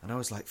 and I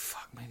was like,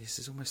 fuck, man, this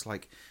is almost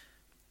like,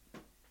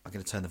 I'm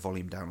going to turn the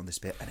volume down on this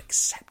bit, an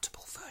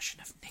acceptable version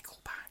of Nickelback.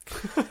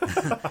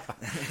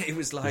 It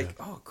was like,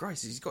 oh,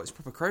 Christ, he's got his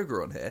proper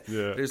Kroger on here.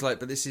 Yeah. But it was like,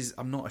 but this is,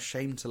 I'm not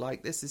ashamed to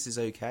like this is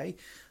okay.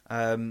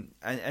 And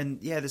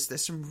yeah,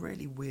 there's some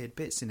really weird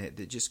bits in it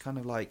that just kind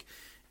of like,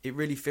 it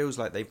really feels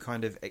like they've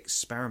kind of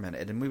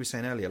experimented. And we were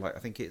saying earlier, like, I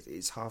think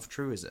it's half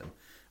truism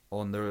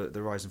on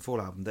the Rise and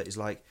Fall album that is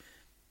like,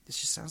 this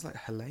just sounds like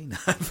Helena,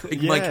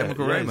 My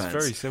Chemical Romance.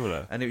 It's very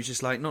similar. And it was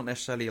just like, not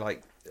necessarily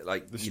like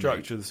the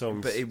structure of the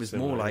song, but it was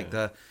similar, more like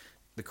the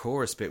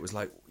chorus bit was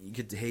like you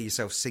could hear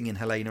yourself singing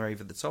Helena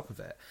over the top of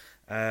it.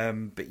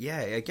 But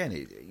yeah,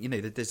 again,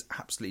 there's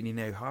absolutely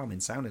no harm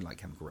in sounding like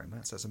Chemical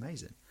Romance. That's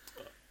amazing.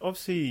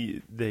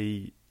 Obviously,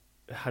 they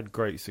had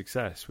great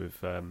success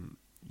with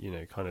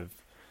kind of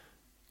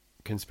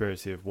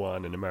Conspiracy of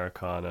One and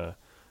Americana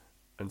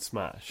and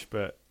Smash.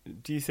 But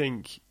do you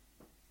think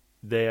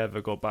they ever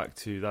got back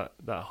to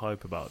that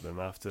hype about them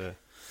after?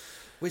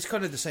 Well, it's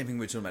kind of the same thing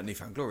we were talking about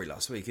Newfound Glory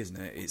last week, isn't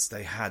it? It's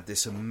they had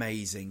this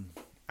amazing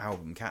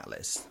album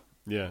Catalyst.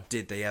 Yeah.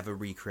 Did they ever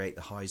recreate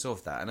the highs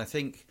of that? And I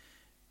think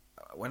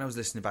when I was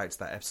listening back to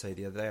that episode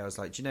the other day, I was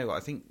like, do you know what?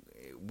 I think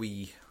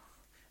we,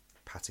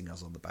 patting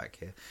us on the back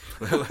here,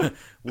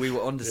 we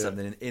were onto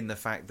something in the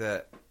fact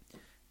that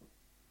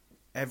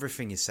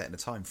everything is set in a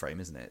time frame,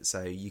 isn't it?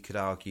 So you could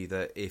argue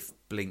that if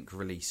Blink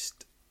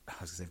released, I was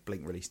going to say if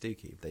Blink released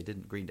Dookie, if they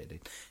didn't, Green Day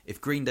did.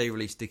 If Green Day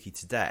released Dookie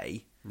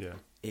today,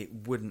 it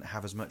wouldn't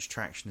have as much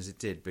traction as it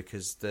did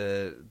because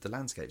the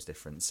landscape's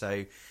different.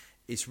 So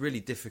it's really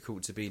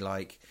difficult to be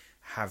like,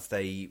 have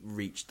they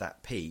reached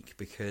that peak?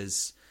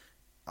 Because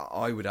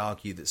I would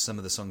argue that some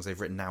of the songs they've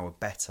written now are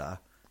better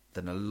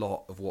than a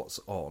lot of what's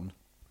on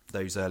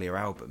those earlier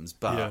albums,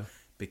 but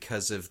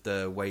because of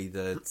the way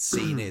the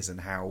scene is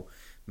and how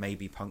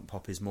maybe punk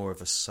pop is more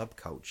of a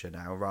subculture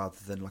now rather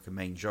than like a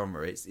main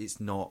genre, it's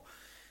not,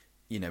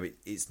 you know,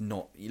 it's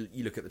not.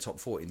 You look at the top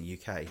 40 in the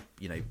UK,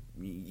 you know,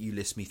 you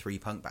list me 3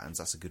 punk bands,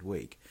 that's a good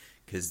week,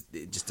 because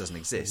it just doesn't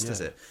exist,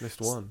 does it?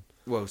 List one.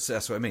 Well, so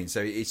that's what I mean.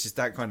 So it's just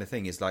that kind of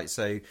thing. Is like,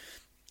 so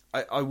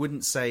I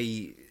wouldn't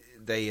say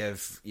they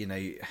have, you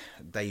know,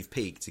 they've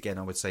peaked. Again,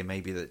 I would say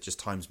maybe that just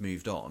time's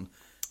moved on.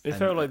 It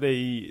felt like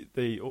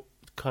they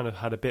kind of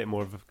had a bit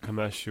more of a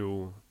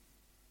commercial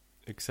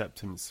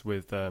acceptance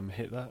with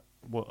Hit That.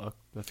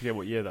 I forget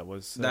what year that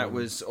was. That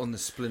was on the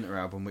Splinter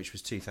album, which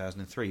was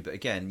 2003. But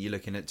again, you're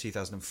looking at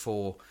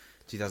 2004,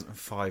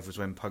 2005 was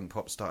when punk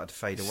pop started to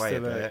fade away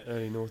a bit.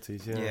 Early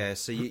noughties, yeah. Yeah,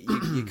 so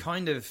you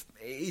kind of...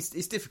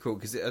 It's difficult,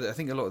 because I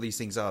think a lot of these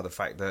things are the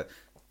fact that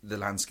the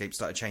landscape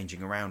started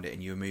changing around it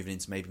and you were moving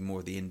into maybe more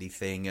of the indie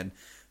thing, and,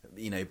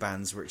 you know,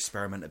 bands were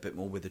experimenting a bit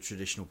more with the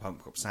traditional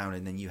punk pop sound,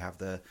 and then you have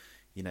the,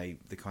 you know,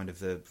 the kind of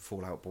the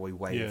Fall Out Boy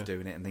way of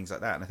doing it and things like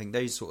that. And I think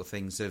those sort of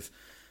things have...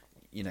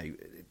 You know,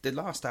 the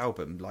last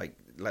album, like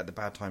Let the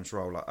Bad Times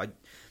Roll, like,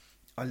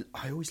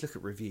 I always look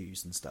at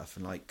reviews and stuff,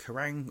 and like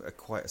Kerrang are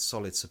quite a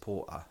solid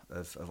supporter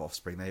of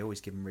Offspring. They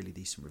always give them really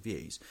decent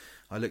reviews.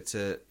 I looked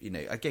at, you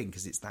know, again,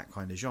 because it's that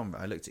kind of genre,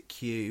 I looked at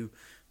Q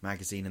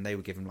magazine and they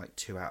were giving like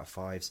 2 out of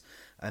 5s,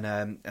 and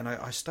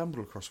I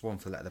stumbled across one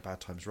for Let the Bad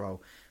Times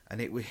Roll,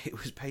 and it was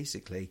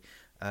basically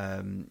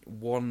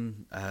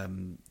one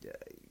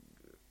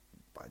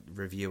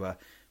reviewer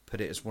put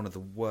it as one of the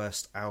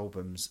worst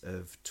albums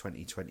of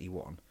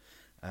 2021,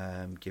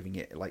 giving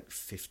it like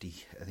 50.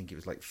 I think it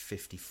was like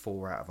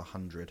 54 out of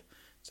 100,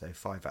 so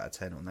 5 out of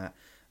 10 on that.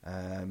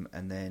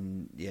 And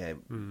then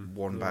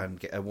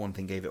one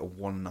thing gave it a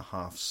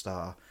 1.5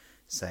 star,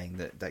 saying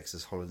that Dexter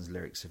Holland's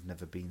lyrics have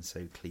never been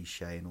so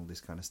cliche and all this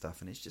kind of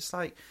stuff. And it's just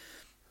like,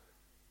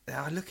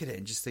 I look at it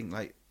and just think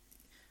like,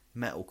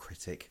 Metal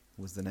Critic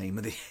was the name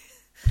of the.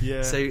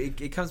 Yeah. So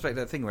it comes back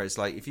to that thing where it's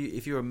like,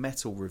 if you're a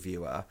metal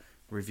reviewer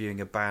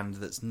reviewing a band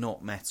that's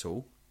not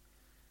metal,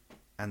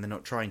 and they're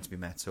not trying to be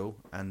metal,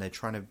 and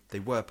they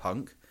were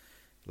punk,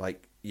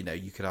 like, you know,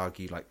 you could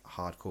argue like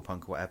hardcore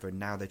punk or whatever, and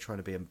now they're trying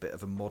to be a bit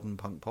of a modern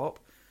punk pop.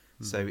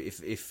 So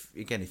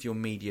if your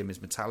medium is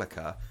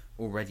Metallica,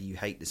 already you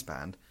hate this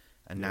band,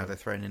 and now they're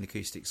throwing in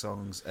acoustic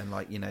songs and,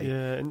 like, you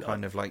know,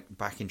 kind of like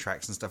backing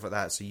tracks and stuff like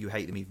that, so you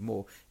hate them even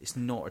more. It's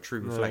not a true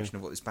reflection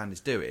of what this band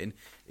is doing.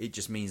 It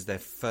just means they're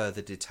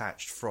further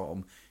detached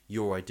from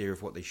your idea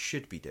of what they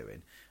should be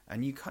doing.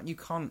 And you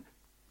can't,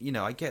 you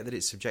know, I get that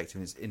it's subjective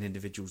and it's an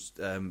individual's,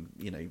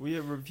 you know,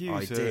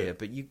 reviews idea,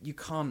 but you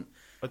can't.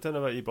 I don't know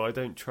about you, but I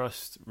don't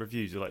trust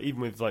reviews. Like,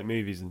 even with like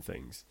movies and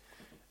things,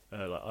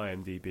 like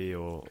IMDb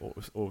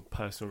or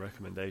personal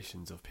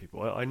recommendations of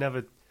people, I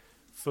never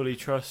fully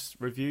trust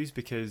reviews,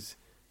 because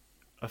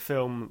a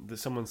film that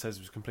someone says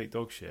was complete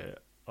dog shit,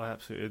 I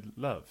absolutely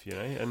love, you know.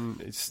 And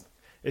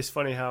it's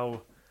funny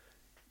how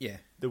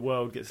the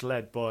world gets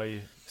led by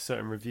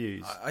certain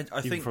reviews, I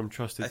even think, from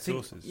trusted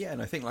sources. Yeah,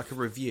 and I think like a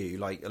review,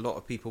 like a lot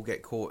of people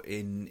get caught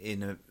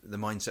in the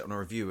mindset on a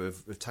review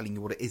of telling you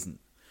what it isn't,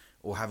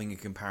 or having a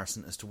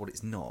comparison as to what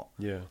it's not.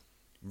 Yeah.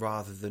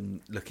 Rather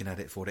than looking at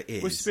it for what it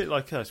is. Well, it's a bit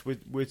like us.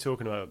 We're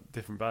talking about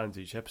different bands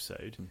each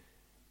episode.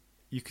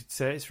 You could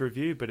say it's a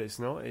review, but it's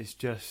not. It's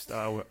just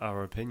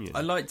our opinion.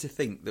 I like to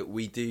think that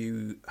we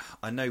do.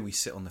 I know we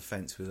sit on the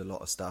fence with a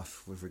lot of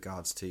stuff with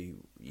regards to,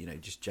 you know,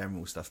 just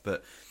general stuff,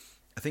 but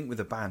I think with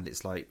a band,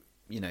 it's like,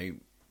 you know,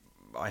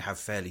 I have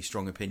fairly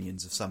strong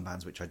opinions of some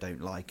bands which I don't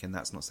like, and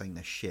that's not saying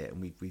they're shit.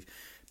 And we've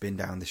been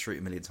down this route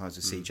a million times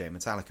with CJ and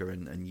Metallica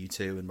and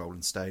U2 and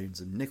Rolling Stones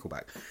and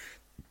Nickelback.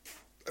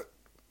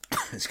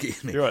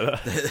 Excuse me. You're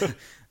right there.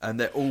 And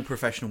they're all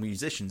professional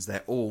musicians.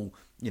 They're all,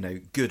 you know,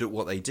 good at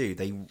what they do.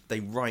 They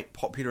write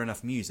popular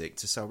enough music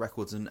to sell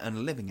records and earn a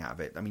living out of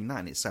it. I mean, that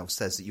in itself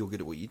says that you're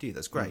good at what you do.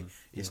 That's great.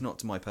 It's not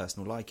to my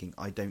personal liking.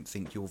 I don't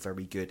think you're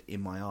very good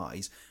in my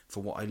eyes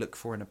for what I look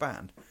for in a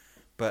band.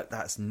 But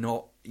that's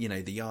not, you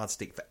know, the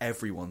yardstick for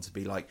everyone to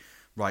be like,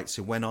 right,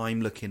 so when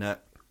I'm looking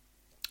at...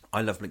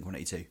 I love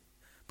Blink-182.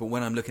 But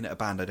when I'm looking at a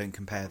band, I don't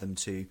compare them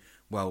to,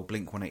 well,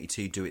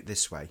 Blink-182 do it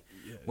this way.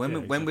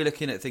 When we're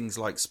looking at things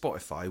like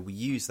Spotify, we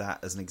use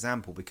that as an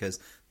example because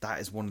that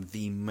is one of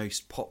the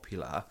most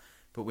popular,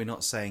 but we're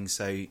not saying,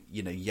 so,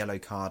 you know, Yellow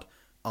Card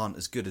aren't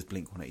as good as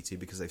Blink-182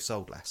 because they've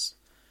sold less.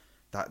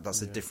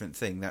 That's a different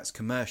thing. That's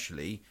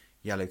commercially,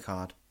 Yellow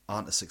Card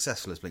aren't as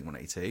successful as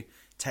Blink-182.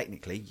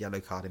 Technically,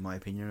 Yellow Card, in my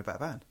opinion, are a better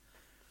band.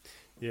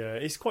 Yeah,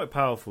 it's quite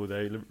powerful,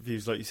 though. The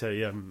reviews, like you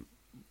say,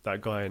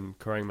 that guy in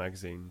Kerrang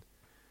magazine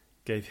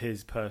gave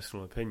his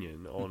personal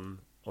opinion on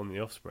The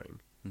Offspring.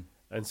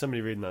 And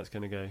somebody reading that's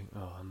going to go,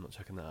 oh, I'm not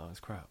checking that out, it's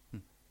crap.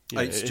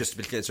 It's just a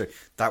bit clear. Sorry,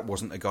 that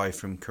wasn't a guy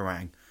from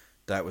Kerrang.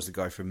 That was the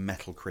guy from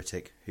Metal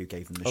Critic who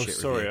gave them the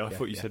shit review. I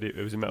thought you said it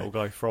was a metal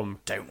guy from...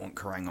 Don't want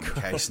Kerrang on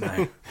the case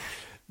now.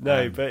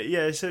 No, but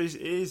yeah, so it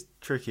is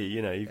tricky.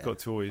 You've got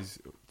to always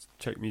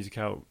check music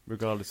out,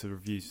 regardless of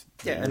reviews.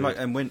 Yeah,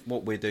 and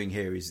what we're doing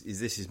here is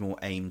this is more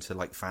aimed to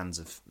like fans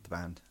of the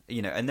band,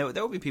 and there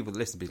will be people that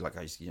listen to be like,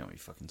 what are you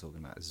fucking talking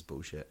about? This is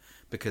bullshit,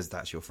 because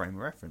that's your frame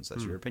of reference,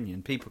 that's your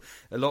opinion.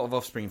 A lot of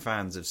Offspring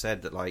fans have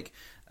said that like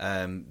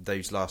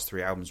those last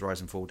 3 albums, Rise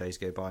and Fall, Days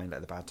Go By, and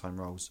Let the Bad Time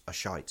Rolls, are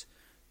shite.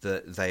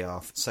 That they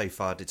are so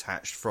far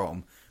detached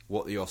from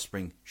what the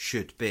Offspring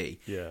should be.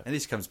 Yeah. And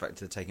this comes back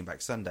to the Taking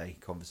Back Sunday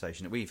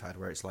conversation that we've had,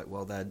 where it's like,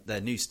 well, their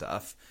new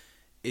stuff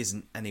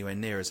isn't anywhere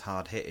near as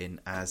hard hitting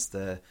as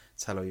the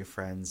Tell All Your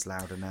Friends,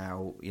 Louder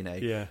Now,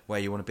 where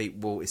you want to be.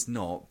 Well, it's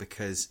not,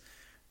 because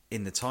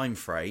in the time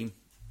frame,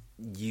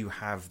 you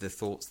have the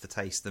thoughts, the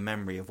taste, the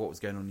memory of what was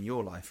going on in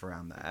your life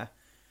around there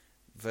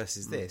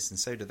versus this, and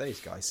so do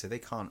those guys. So they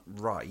can't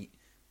write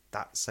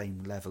that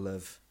same level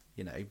of,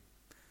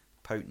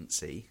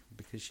 potency,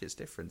 because shit's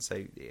different. So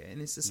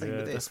and it's the same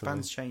with this. Definitely.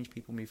 Bands change,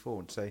 people move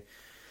forward. So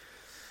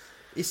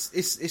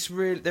it's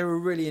really, they're a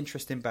really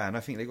interesting band. I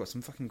think they've got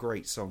some fucking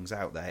great songs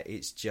out there.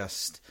 It's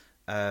just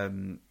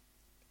it'll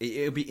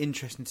be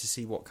interesting to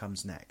see what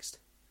comes next,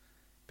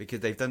 because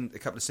they've done a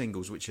couple of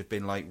singles which have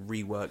been like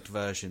reworked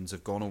versions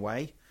of Gone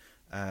Away,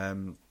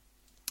 and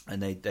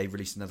they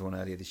released another one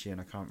earlier this year,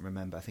 and I can't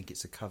remember. I think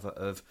it's a cover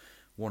of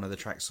one of the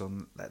tracks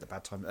on Let the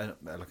Bad Time,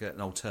 like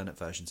an alternate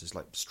version, so it's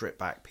like stripped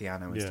back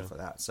piano and stuff like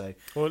that. So,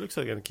 well, it looks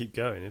like they're going to keep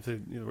going if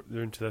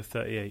they're into their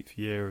 38th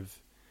year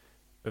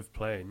of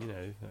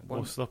playing.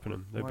 What's stopping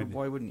them?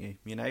 Why wouldn't you?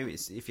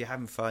 If you're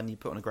having fun, you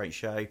put on a great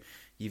show.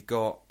 You've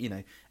got,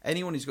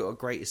 anyone who's got a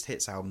greatest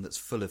hits album that's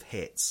full of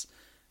hits.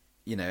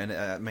 And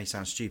it may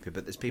sound stupid,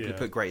 but there's people who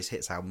put greatest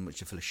hits album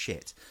which are full of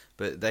shit.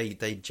 But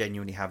they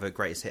genuinely have a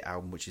greatest hit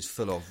album which is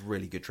full of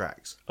really good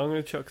tracks. I'm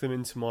going to chuck them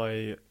into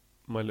my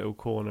little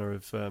corner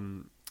of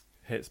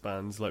hits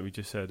bands, like we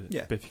just said.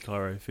 Yeah. Biffy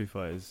Clyro, Foo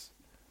Fighters.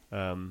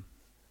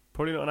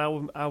 Probably not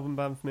an album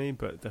band for me,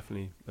 but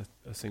definitely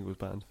a singles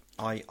band.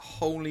 I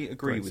wholly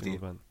agree Great with you.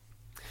 band.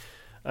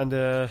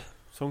 And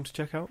song to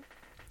check out?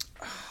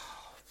 I'm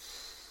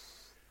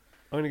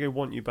going to go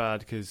Want You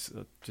Bad, because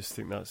I just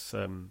think that's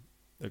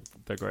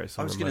their greatest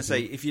song. I was going to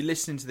say, if you're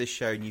listening to this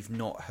show and you've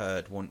not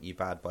heard Want You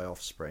Bad by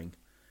Offspring,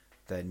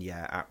 then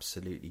yeah,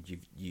 absolutely,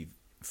 you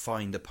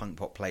find a punk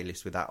pop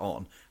playlist with that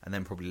on, and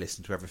then probably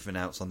listen to everything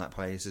else on that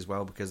playlist as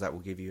well, because that will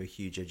give you a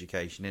huge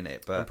education in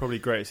it. But and probably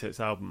greatest hits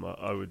album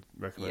I would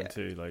recommend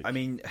too. Like, I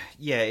mean,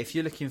 yeah, if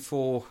you're looking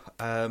for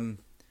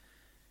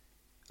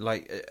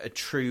like a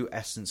true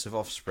essence of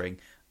Offspring,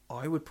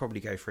 I would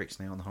probably go for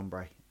Ixnay on the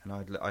Hombre, and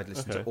I'd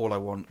listen to All I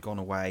Want, Gone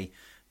Away.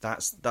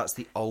 That's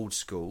the old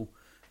school.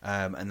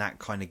 And that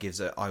kind of gives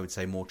I would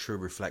say, more true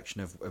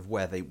reflection of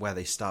where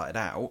they started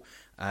out.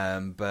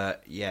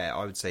 But yeah,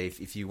 I would say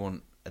if you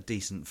want a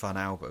decent fun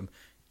album,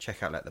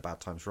 check out Let the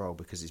Bad Times Roll,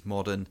 because it's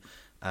modern.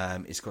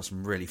 It's got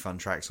some really fun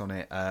tracks on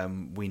it.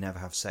 We Never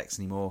Have Sex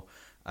Anymore.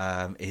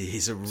 It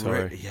is a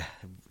sorry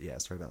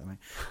about that, mate.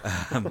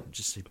 I'm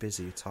just so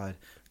busy, tired,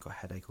 got a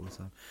headache all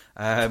the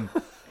time.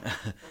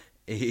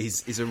 It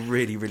is a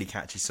really, really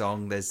catchy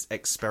song. There's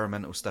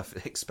experimental stuff.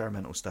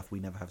 We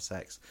Never Have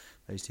Sex.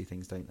 Those two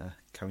things don't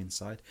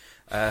coincide.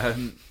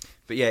 But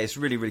yeah, it's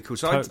really, really cool.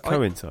 So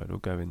coincide or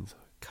go inside?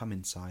 Come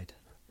inside.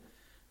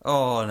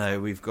 Oh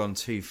no, we've gone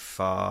too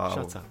far.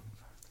 Shut up.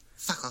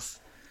 Fuck off.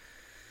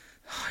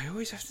 I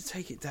always have to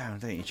take it down,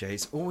 don't you, Jay?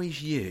 It's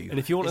always you. And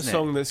if you want a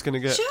song that's going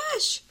to get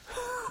Shush!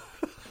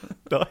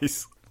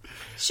 nice,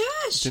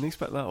 Shush! didn't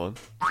expect that one.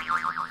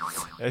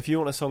 If you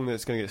want a song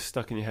that's going to get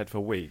stuck in your head for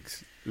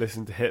weeks,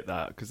 listen to Hit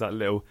That, because that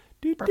little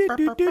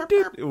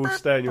it will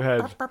stay in your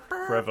head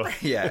forever.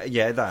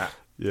 Yeah, that.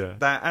 Yeah,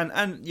 that,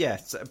 and yeah,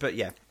 but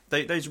yeah,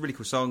 those are really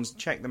cool songs.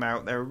 Check them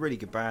out. They're a really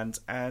good band.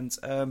 And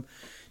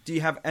do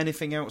you have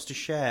anything else to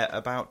share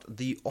about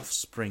the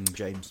Offspring,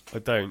 James? I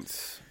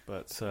don't.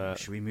 But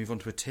should we move on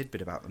to a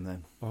tidbit about them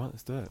then? All right,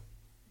 let's do it.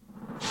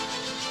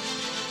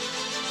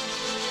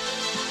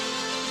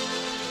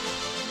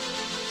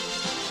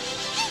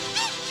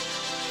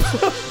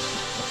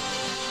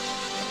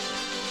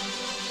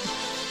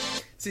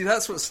 See,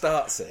 that's what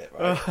starts it,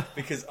 right?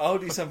 Because I'll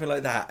do something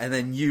like that, and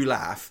then you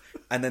laugh,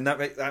 and then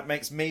that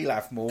makes me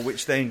laugh more,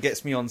 which then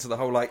gets me onto the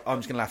whole like I'm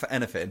just going to laugh at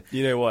anything.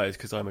 You know why? It's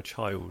because I'm a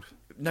child.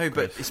 No,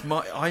 but it's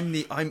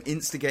I'm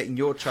instigating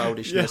your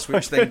childishness,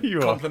 which then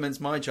complements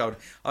my child.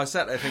 I was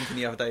sat there thinking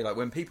the other day, like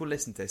when people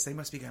listen to this, they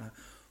must be going,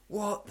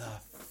 "What the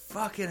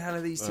fucking hell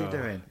are these two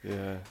doing?"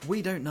 Yeah,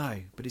 we don't know,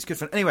 but it's good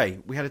fun. Anyway,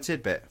 we had a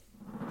tidbit.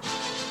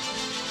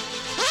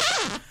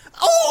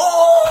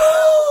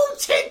 Oh,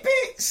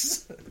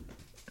 tidbits!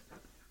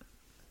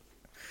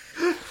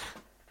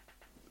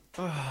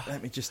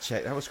 Let me just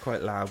check. That was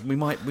quite loud. We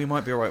might be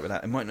all right with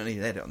that. I might not need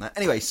an edit on that.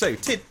 Anyway, so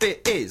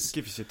tidbit is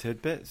give us your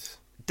tidbits.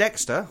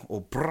 Dexter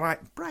or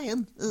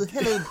Brian.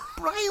 Hello,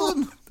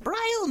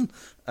 Brian.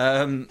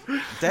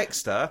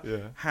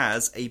 Dexter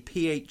has a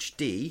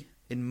PhD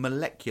in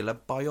molecular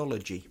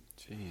biology.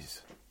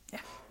 Jeez. Yeah.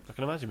 I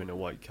can imagine him in a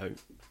white coat.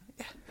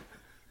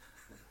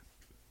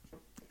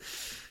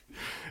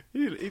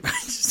 Yeah.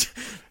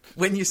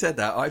 When you said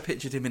that, I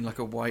pictured him in like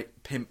a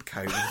white pimp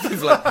coat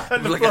with like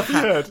a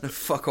hat and a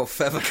fuck off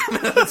feather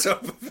coming out the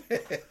top of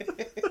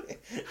it.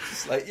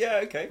 Just like,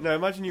 yeah, okay. No,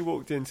 imagine you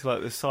walked into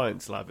like the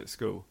science lab at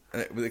school.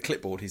 With a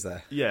clipboard, he's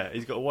there. Yeah,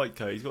 he's got a white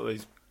coat, he's got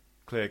those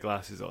clear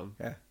glasses on.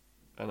 Yeah.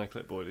 And a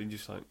clipboard, and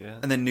just like, yeah.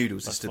 And then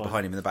Noodles is stood fine.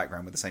 behind him in the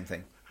background with the same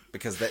thing.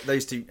 Because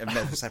those two have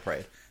never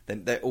separated.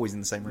 They're always in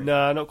the same room.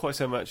 No, not quite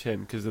so much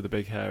him, because of the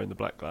big hair and the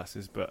black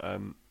glasses, but...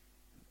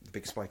 The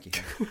big spiky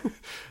hair.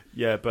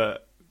 Yeah,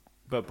 but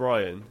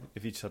Brian,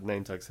 if you just had a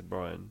name tag said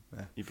Brian,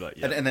 you'd be like,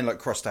 yeah. And then like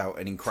crossed out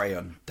and in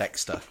crayon,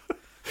 Dexter.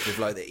 With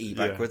like the E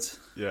backwards.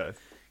 Yeah.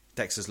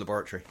 Dexter's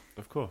Laboratory.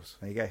 Of course.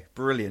 There you go.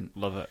 Brilliant.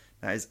 Love it.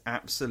 That is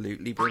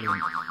absolutely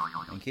brilliant.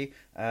 Thank you.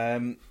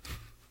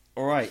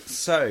 All right,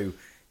 so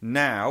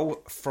now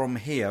from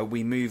here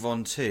we move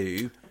on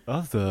to...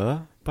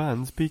 Other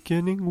bands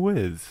beginning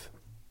with...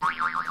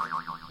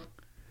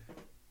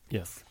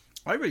 Yes.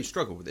 I really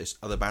struggle with this.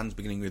 Other bands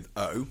beginning with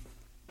O.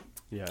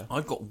 Yeah.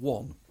 I've got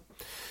one.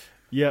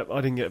 Yep,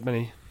 I didn't get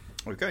many.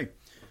 Okay.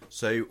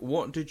 So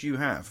what did you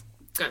have?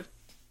 Go.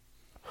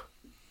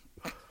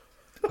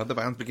 Other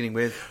bands beginning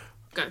with...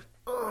 Go.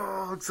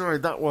 Oh, sorry,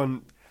 that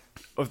one...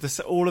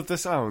 all of the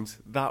sounds,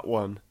 that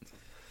one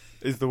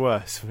is the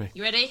worst for me.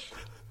 You ready?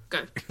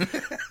 Go.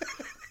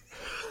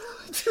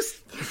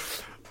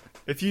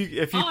 If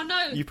you Oh,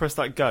 no. you press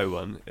that go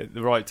one at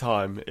the right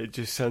time, it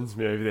just sends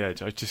me over the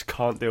edge. I just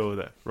can't deal with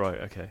it. Right,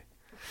 okay.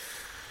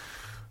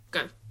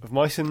 Go. Of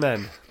Mice and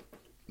Men.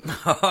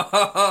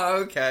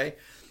 Okay.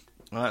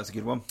 Well, that's a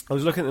good one. I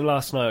was looking at them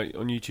last night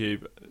on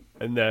YouTube,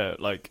 and they're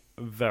like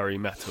very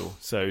metal,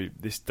 so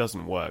this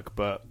doesn't work,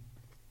 but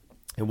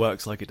it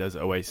works like it does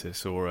at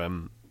Oasis or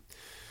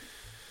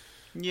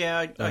Yeah,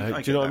 I do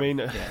get you know what I that. mean?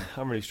 Yeah.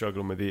 I'm really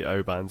struggling with the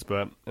O bands,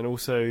 and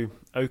also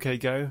OK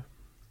Go.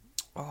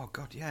 Oh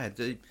god, yeah.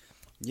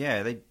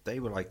 They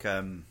were like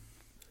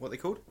what are they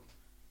called?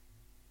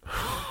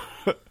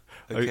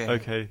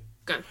 Okay.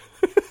 Go.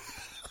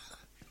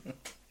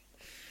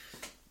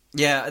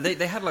 Yeah,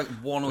 they had like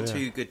one or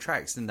two good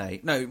tracks, didn't they?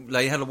 No,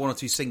 they had like one or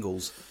two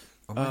singles.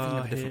 Or am I thinking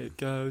of a Here different... it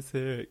goes,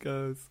 here it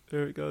goes,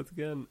 here it goes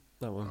again.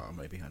 That one. Oh,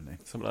 maybe, I don't know.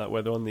 Something like that,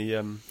 where they're on the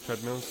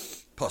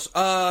treadmills.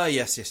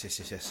 Yes.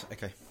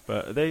 Okay.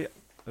 But are they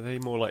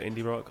more like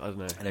indie rock? I don't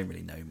know. I don't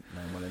really know them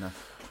well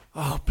enough.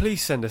 Oh,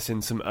 please send us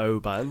in some O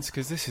bands,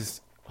 because this is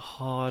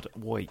hard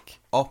week.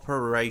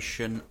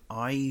 Operation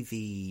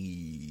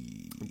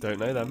Ivy. Don't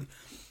know them.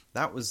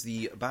 That was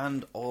the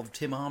band of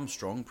Tim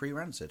Armstrong,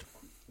 pre-Rancid.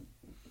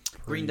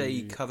 Green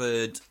Day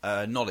covered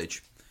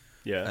Knowledge.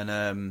 Yeah. And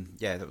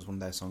that was one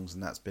of their songs,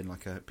 and that's been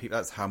like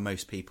that's how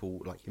most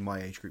people like in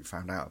my age group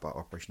found out about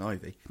Operation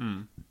Ivy,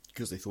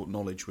 because they thought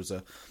Knowledge was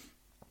a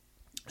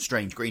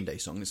strange Green Day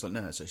song. It's like,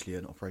 no, it's actually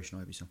an Operation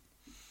Ivy song.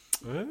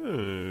 Oh.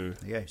 There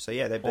you go. So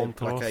yeah, they're like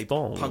a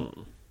punk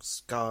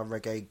ska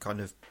reggae kind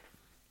of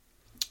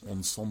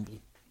ensemble.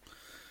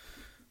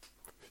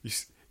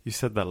 You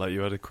said that like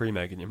you had a cream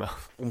egg in your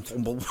mouth.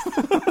 Ensemble.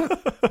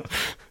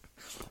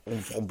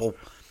 Ensemble.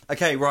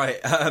 Okay, right.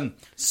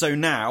 So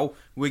now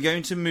we're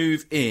going to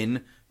move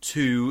in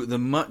to the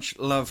much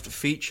loved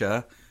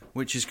feature,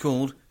 which is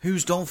called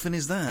 "Whose Dolphin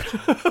Is That?"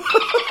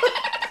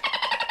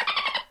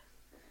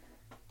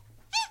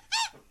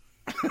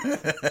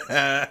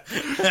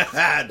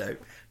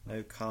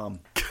 No, calm.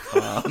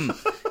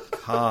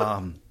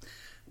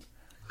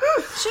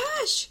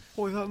 Shush.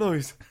 What was that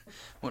noise?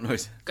 What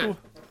noise? Go.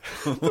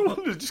 The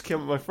one that just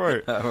came out my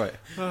throat. Oh, right.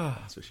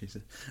 That's what she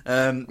said.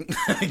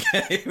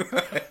 Okay,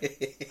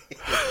 right.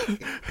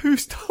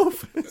 Whose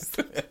dolphin is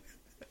that?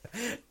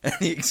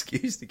 Any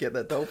excuse to get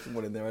that dolphin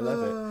one in there, I love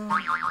it.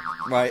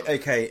 Right,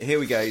 okay, here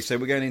we go. So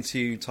we're going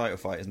into title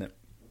fight, isn't it?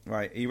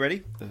 Right, are you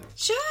ready?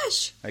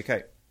 Shush.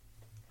 Okay.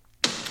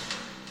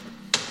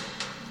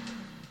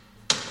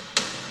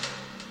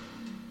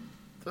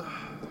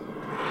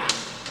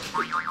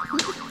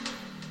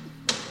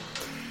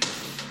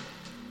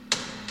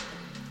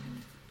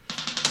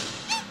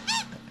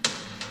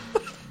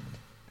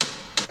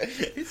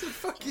 It's a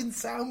fucking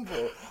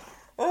soundboard.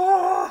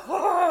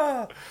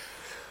 Oh,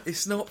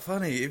 it's not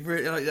funny. It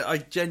really, I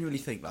genuinely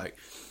think, like,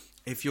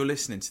 if you're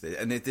listening to this,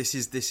 and this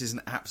is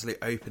an absolute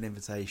open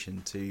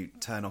invitation to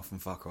turn off and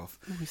fuck off.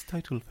 Oh, it's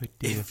title fight.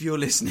 If you're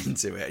listening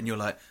to it and you're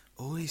like,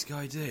 all these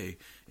guys do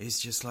is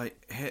just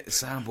like hit the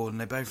soundboard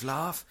and they both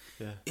laugh.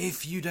 Yeah.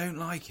 If you don't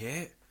like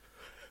it,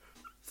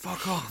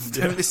 fuck off.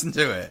 Don't listen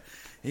to it.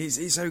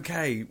 It's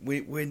okay.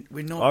 We're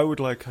not. I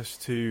would like us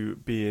to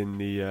be in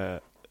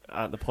the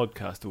at the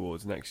podcast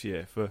awards next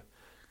year for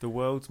the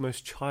world's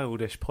most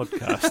childish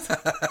podcast.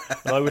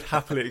 And I would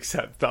happily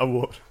accept that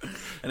award.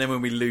 And then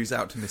when we lose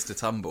out to Mr.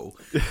 Tumble,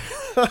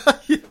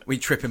 we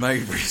trip him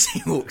over as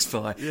he walks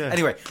by. Yeah.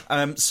 Anyway,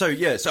 so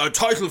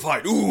title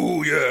fight.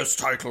 Ooh, yes,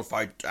 title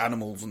fight.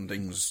 Animals and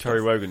things.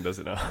 Terry Wogan does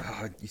it now.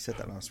 Oh, you said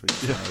that last week.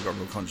 Yeah. I got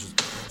real conscious.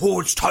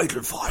 Oh, it's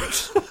title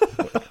fight.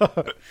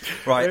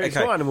 Right, It's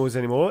okay. not animals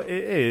anymore.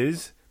 It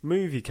is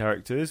movie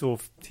characters or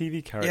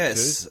TV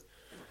characters. Yes,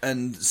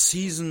 and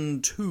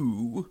season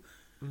 2,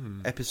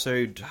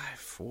 episode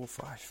 4 or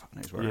 5. Fuck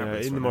knows where it Yeah,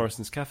 happens in the right now.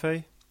 Morrison's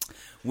Cafe.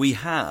 We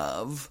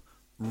have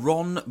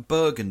Ron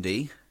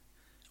Burgundy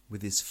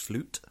with his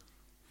flute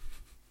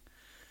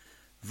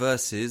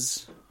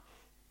versus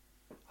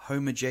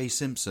Homer J.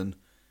 Simpson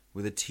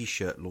with a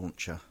T-shirt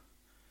launcher.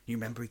 You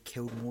remember he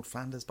killed Maud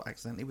Flanders but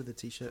accidentally with a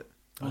T-shirt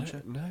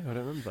launcher? No, I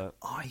don't remember that.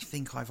 I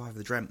think I've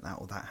either dreamt that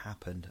or that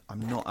happened.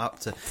 I'm not up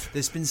to...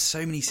 There's been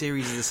so many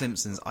series of The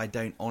Simpsons, I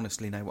don't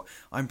honestly know what...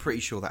 I'm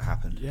pretty sure that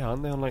happened. Yeah,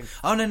 aren't they on like...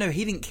 Oh, no,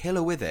 he didn't kill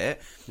her with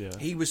it. Yeah.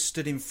 He was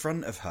stood in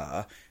front of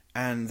her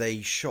and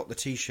they shot the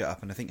T-shirt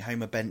up and I think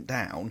Homer bent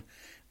down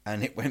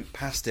and it went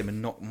past him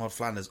and knocked Maud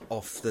Flanders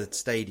off the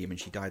stadium and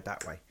she died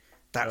that way.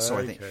 That's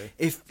what I think. Okay.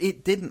 If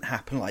it didn't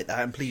happen like that,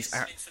 and please...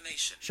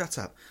 Shut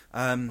up.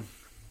 Oh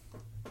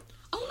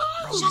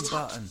no! Wrong Shut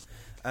up!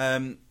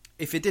 button.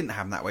 If it didn't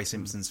happen that way,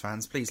 Simpsons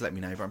fans, please let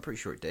me know, but I'm pretty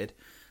sure it did.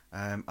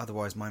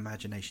 Otherwise, my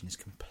imagination is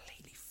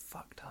completely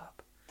fucked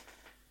up.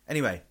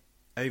 Anyway,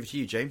 over to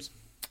you, James.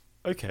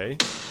 Okay.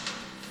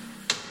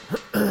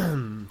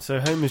 So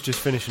Homer's just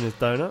finishing his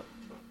donut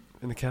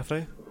in the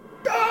cafe.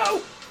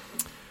 Go!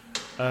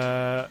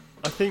 I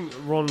think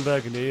Ron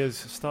Burgundy has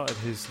started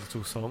his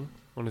little song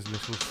on his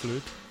little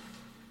flute.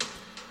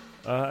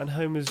 And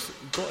Homer's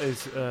got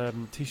his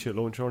T-shirt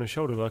launcher on his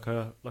shoulder like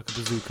a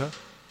bazooka.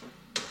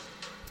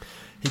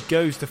 He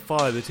goes to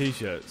fire the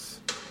T-shirts.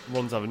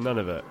 Ron's having none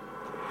of it.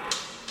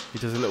 He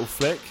does a little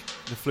flick.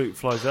 The flute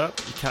flies up.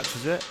 He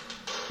catches it.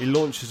 He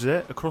launches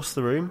it across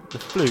the room. The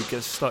flute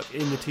gets stuck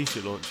in the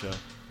T-shirt launcher.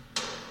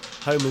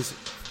 Homer's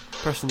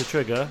pressing the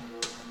trigger,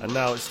 and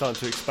now it's starting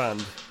to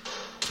expand.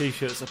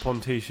 T-shirts upon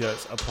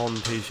T-shirts upon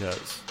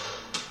T-shirts.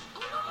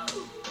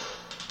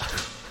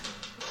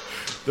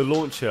 The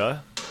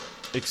launcher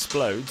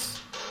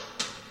explodes.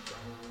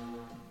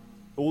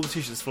 All the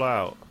T-shirts fly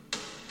out.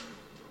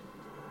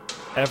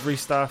 Every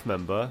staff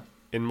member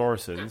in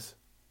Morrison's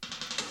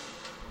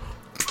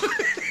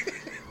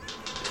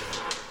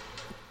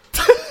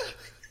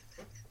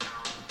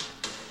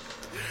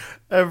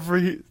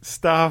every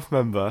staff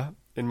member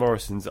in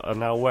Morrison's are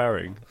now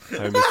wearing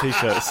Homer's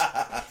T-shirts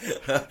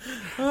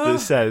that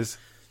says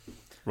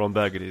Ron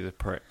Burgundy is a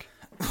prick.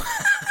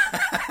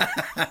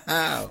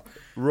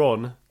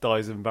 Ron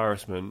dies of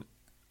embarrassment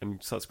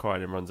and starts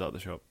crying and runs out of the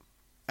shop.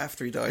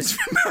 After he dies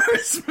from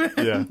embarrassment.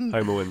 Yeah,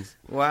 Homer wins.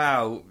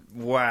 Wow.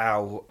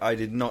 I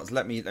did not...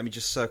 Let me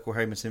just circle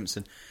Homer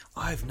Simpson.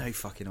 I have no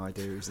fucking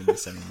idea who's in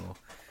this anymore.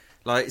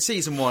 Like,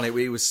 season 1, it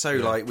was so,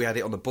 like, we had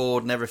it on the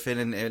board and everything,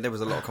 and there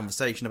was a lot of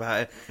conversation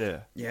about it. Yeah.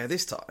 Yeah,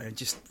 this time,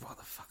 just, what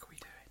the fuck are we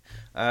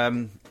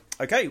doing?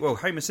 Okay, well,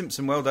 Homer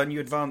Simpson, well done. You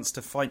advanced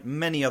to fight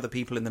many other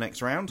people in the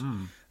next round.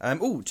 2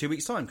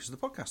 weeks' time, because of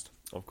the podcast.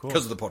 Of course.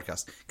 Because of the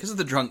podcast. Because of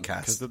the drunk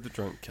cast. Because of the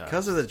drunk cast.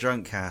 Because of the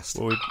drunk cast.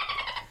 Well, we'd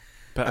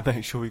better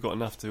make sure we've got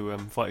enough to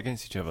fight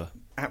against each other.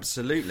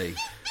 Absolutely.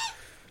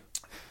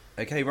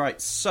 Okay, right,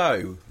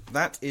 so,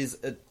 that is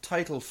a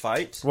title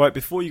fight. Right,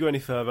 before you go any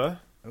further...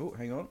 Oh,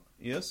 hang on.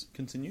 Yes,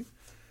 continue.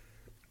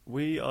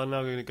 We are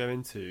now going to go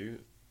into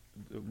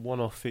a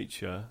one-off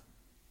feature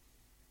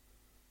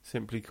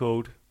simply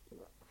called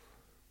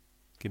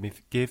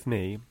Give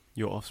Me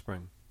Your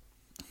Offspring.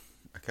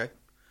 Okay.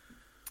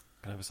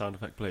 Can I have a sound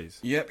effect, please?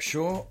 Yep,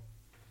 sure.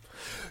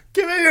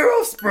 Give me your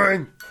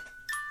offspring!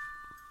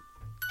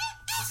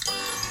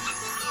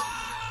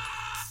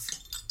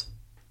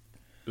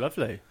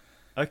 Lovely.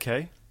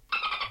 Okay.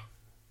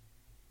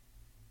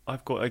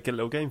 I've got a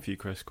little game for you,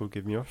 Chris, called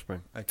Give Me Your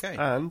Offspring. Okay.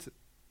 And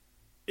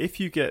if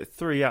you get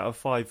 3 out of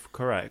 5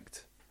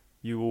 correct,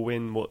 you will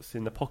win what's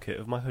in the pocket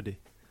of my hoodie.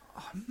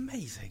 Oh,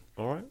 amazing.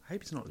 All right? I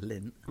hope it's not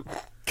lint.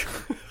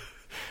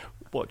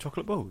 What,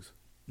 chocolate balls?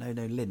 No,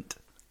 lint.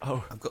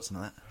 Oh. I've got some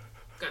of that.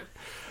 Go.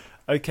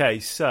 Okay,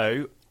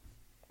 so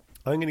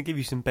I'm going to give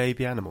you some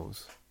baby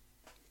animals.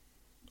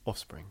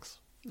 Offsprings.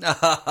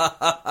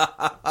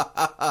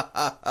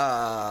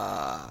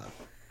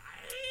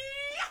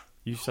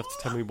 You just have to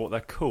tell me what they're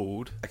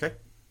called Okay.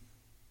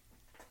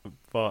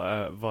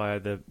 via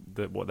the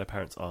what their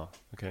parents are.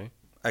 Okay.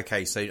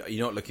 Okay, so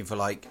you're not looking for,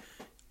 like,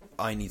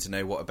 I need to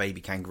know what a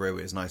baby kangaroo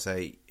is, and I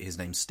say his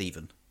name's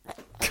Stephen.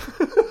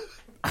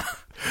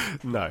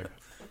 No,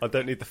 I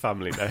don't need the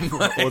family name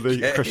or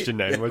the Christian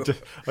name.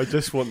 I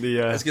just want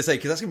the. I was going to say,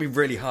 because that's going to be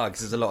really hard, because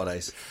there's a lot of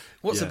those.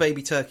 What's a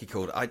baby turkey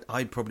called?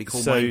 I'd probably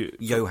call mine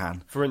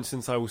Johan. For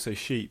instance, I will say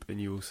sheep,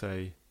 and you will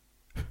say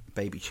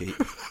Baby sheep.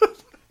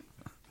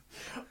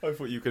 I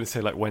thought you were going to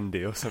say like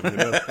Wendy or something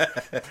else.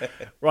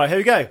 Right, here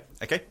we go.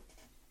 Okay.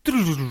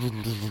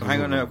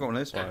 Hang on, no, I've got one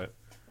of those. Right.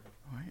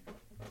 Right.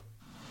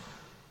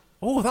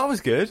 Oh, that was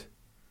good.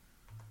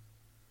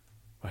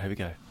 Right, here we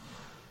go.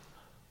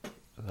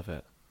 I love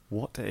it.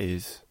 What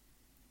is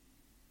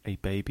a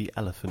baby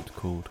elephant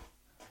called?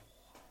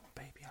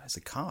 Baby, it's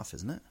a calf,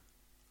 isn't it?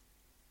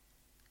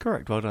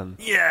 Correct, well done.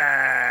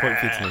 Yeah! Point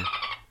for you two.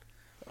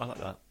 I like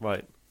that.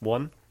 Right,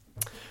 1.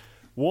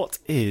 What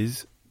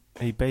is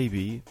a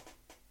baby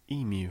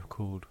emu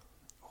called?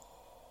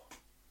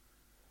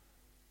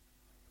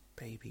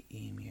 Baby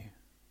emu.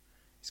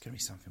 It's going to be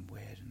something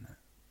weird, isn't it?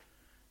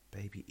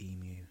 Baby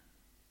emu.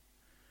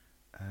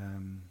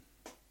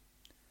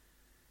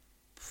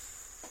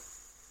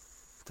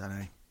 Don't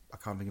know. I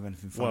can't think of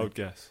anything funny. Wild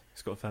guess.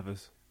 It's got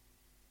feathers.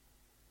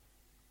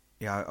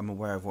 Yeah, I'm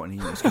aware of what an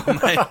emu's got,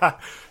 mate.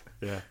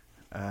 Yeah.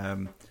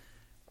 An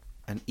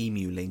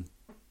emuling.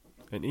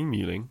 An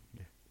emuling?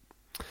 Yeah.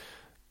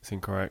 It's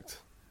incorrect.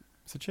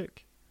 It's a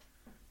chick.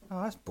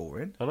 Oh, that's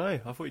boring. I know.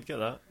 I thought you'd get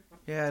that.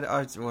 Yeah,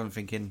 I wasn't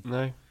thinking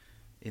No.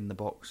 in the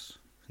box.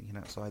 Thinking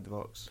outside the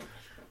box.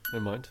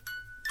 Never mind.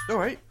 All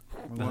right.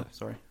 No.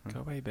 Sorry. Go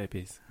away,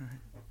 babies.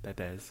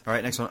 Babies. All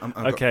right, next one.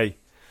 Okay.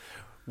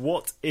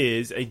 What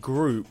is a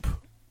group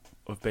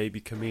of baby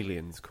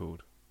chameleons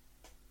called?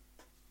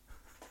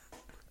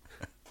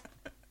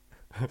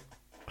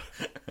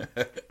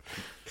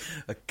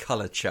 A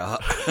colour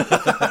chart.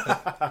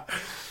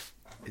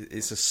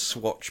 It's a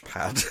swatch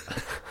pad.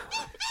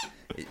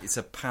 It's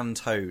a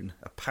Pantone.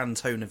 A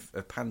Pantone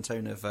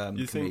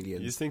of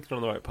chameleons. You're thinking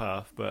on the right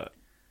path, but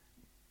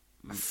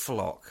A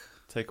flock.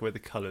 take away the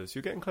colours.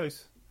 You're getting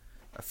close.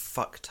 A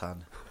fuck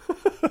ton.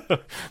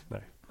 No.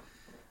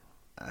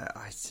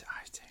 I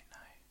don't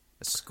know.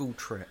 A school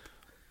trip.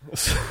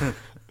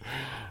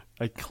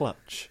 A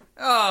clutch.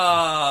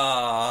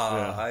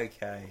 Ah,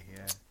 okay,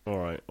 yeah. All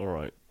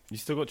right. You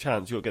still got a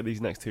chance. You've got to get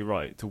these next two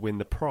right to win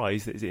the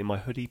prize that is in my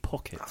hoodie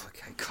pocket. Oh,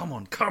 okay, come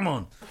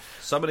on.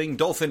 Summoning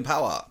dolphin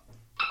power.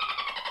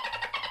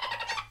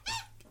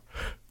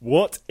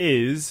 What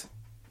is...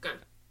 Go.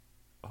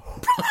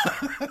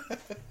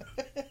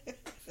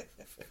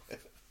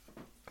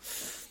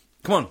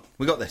 Come on,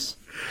 we got this.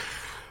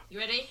 You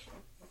ready?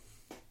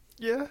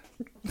 Yeah.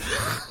 I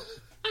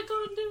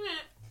can't do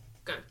it.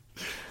 Go.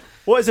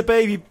 What is a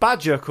baby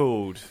badger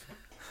called?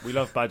 We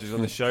love badgers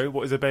on the show.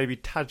 What is a baby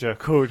tadger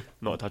called?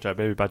 Not a tadger, a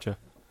baby badger.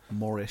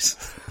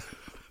 Morris.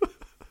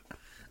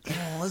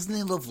 Oh, isn't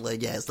he lovely?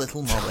 Yes,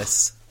 little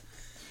Morris.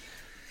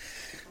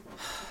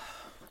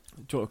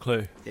 Do you want a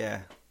clue?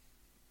 Yeah.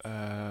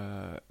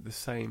 The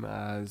same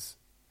as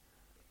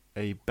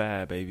a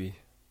bear baby.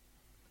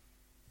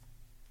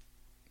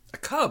 A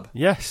cub.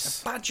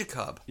 Yes. A badger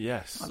cub.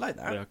 Yes. I like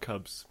that. They are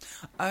cubs.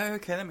 Oh,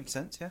 okay, that makes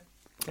sense, yeah.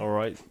 All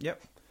right.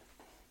 Yep.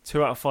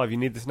 2 out of 5. You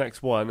need this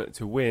next one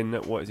to win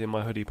what is in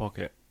my hoodie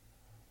pocket.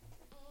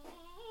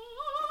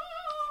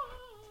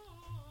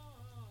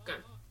 Go.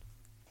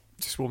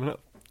 Just warming up.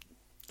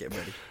 Get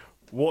ready.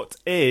 What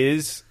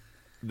is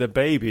the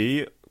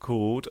baby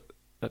called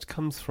that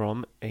comes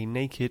from a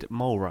naked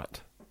mole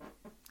rat?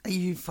 Are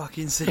you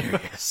fucking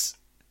serious?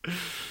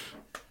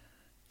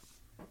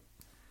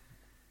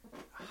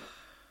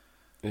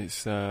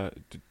 It's do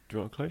you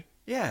want a clue?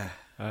 Yeah.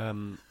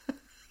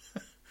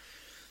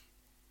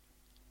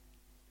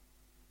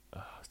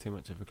 It's too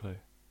much of a clue.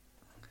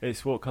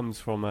 It's what comes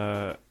from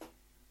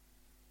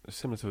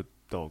similar to a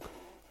dog,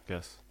 I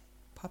guess.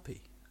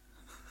 Puppy.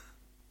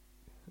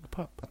 A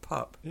pup. A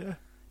pup. Yeah.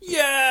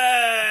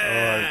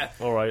 Yeah!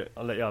 All right.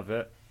 I'll let you have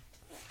it.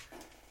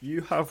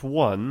 You have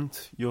won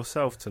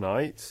yourself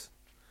tonight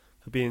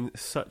for being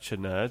such a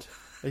nerd.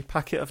 A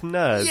packet of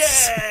nerds.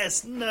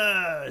 Yes!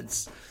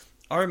 Nerds!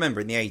 I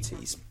remember in the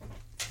 80s,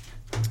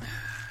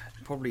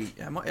 probably,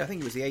 I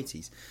think it was the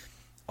 80s,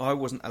 I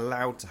wasn't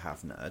allowed to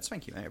have nerds.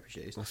 Thank you, mate. I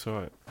appreciate it. That's all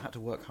right. I had to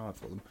work hard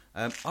for them.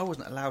 I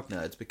wasn't allowed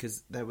nerds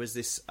because there was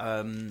this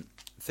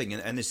thing,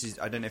 and this is,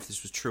 I don't know if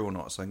this was true or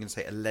not, so I'm going to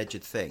say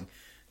alleged thing,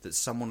 that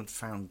someone had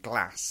found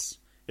glass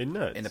In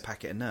nerds? in a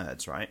packet of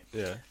nerds, right?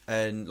 Yeah.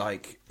 And,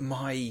 like,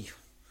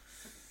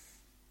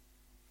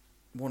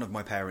 one of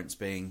my parents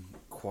being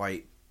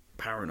quite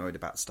paranoid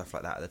about stuff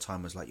like that at the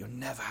time was like, you're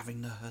never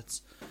having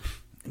nerds.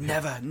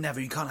 Never,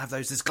 you can't have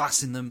those, there's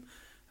glass in them.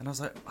 And I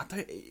was like, I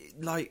don't,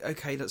 like,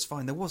 okay, that's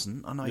fine. There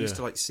wasn't, and I used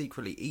to, like,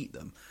 secretly eat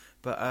them.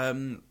 But,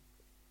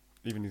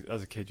 even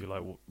as a kid, you're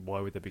like,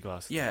 why would there be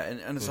glass? yeah,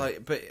 and it's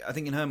like, but I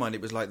think in her mind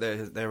it was like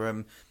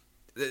they're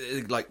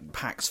like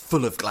packs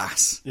full of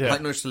glass,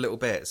 like not just a little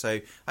bit. So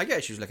I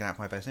guess she was looking out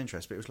for my best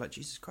interest, but it was like,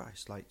 Jesus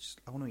Christ, like,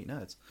 I want to eat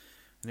nerds.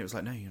 And it was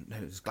like, no,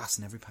 there's glass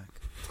in every pack.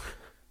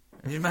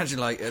 Can you imagine,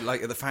 like at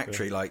the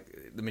factory,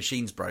 like the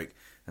machine's broke,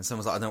 and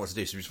someone's like, I don't know what to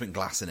do, so we're just putting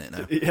glass in it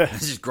now. Yeah.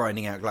 It's just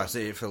grinding out glass.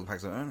 It filled the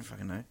packs. Like, I don't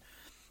fucking know.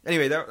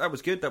 Anyway, that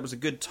was good. That was a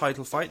good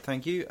title fight.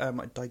 Thank you. I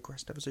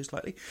digressed ever so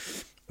slightly.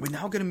 We're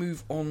now going to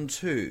move on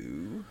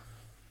to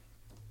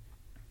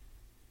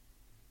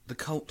the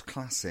cult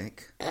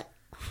classic. Are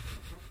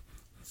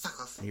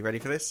you ready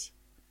for this?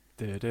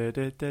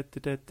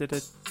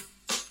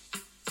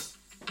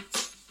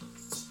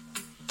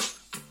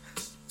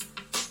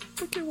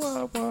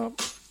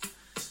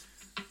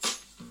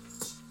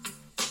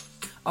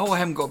 Oh, I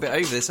haven't got a bit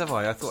over this, have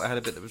I? I thought I had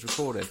a bit that was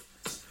recorded.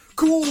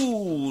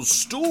 Cool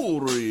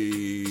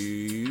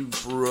story,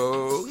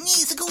 bro.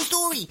 It's a cool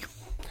story.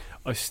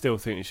 I still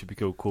think it should be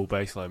called Cool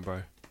Baseline,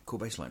 bro. Cool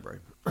baseline, bro.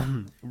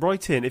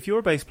 Write in. If you're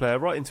a bass player,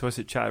 write into us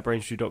at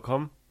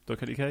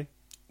chat@brainstew.com.co.uk.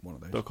 One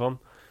of those. .com.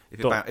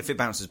 If it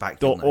bounces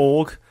back, you'll know.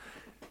 .org.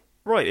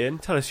 Write in.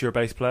 Tell us you're a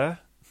bass player,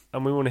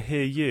 and we want to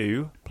hear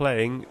you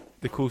playing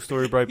the Cool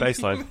Story Bro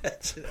bassline.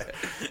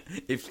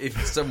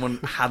 if someone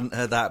hadn't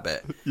heard that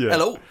bit. Yeah.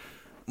 Hello,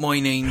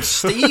 my name's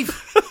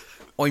Steve.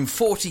 I'm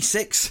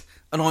 46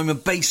 and I'm a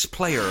bass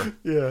player.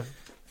 Yeah.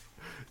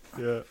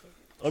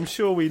 I'm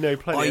sure we know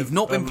plenty. I've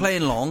not been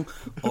playing long.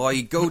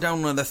 I go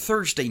down on the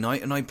Thursday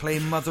night and I play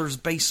in Mother's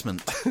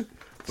basement.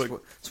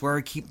 It's where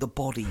I keep the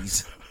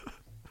bodies.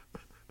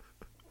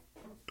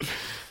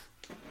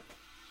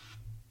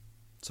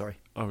 Sorry.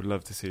 I would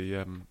love to see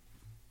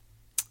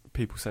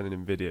people sending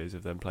in videos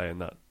of them playing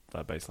that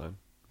bass line.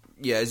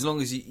 Yeah, as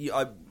long as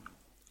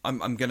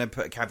I'm going to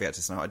put a caveat to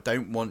this now. I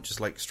don't want just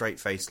like straight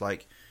face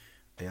like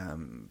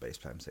bass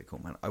player. I'm so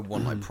cool, man. I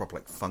want like proper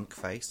like funk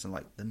face and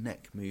like the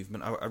neck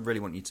movement. I really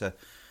want you to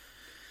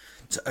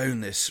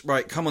own this.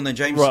 Right, come on then,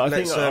 James. Right,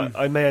 I think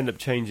I may end up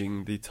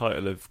changing the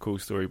title of Cool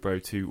Story Bro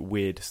to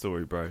Weird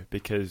Story Bro,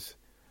 because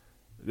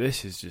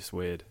this is just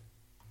weird.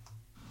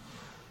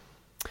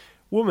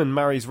 Woman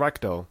marries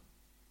ragdoll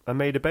and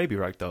made a baby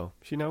ragdoll.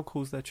 She now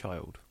calls their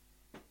child.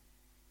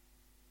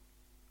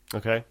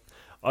 Okay.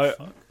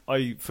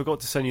 I forgot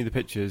to send you the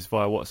pictures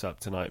via WhatsApp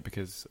tonight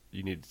because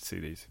you needed to see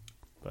these.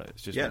 But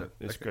it's just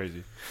it's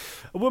crazy.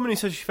 A woman who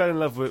says she fell in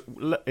love with...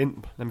 Let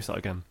me start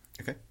again.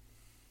 Okay.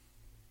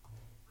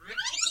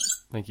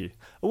 Thank you.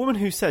 A woman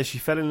who says she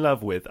fell in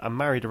love with and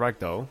married a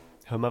ragdoll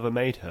her mother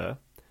made her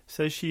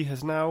says she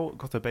has now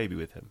got a baby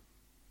with him.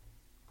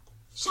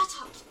 Shut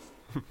up.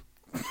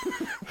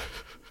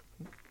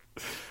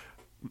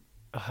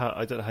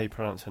 I don't know how you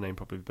pronounce her name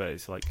properly, but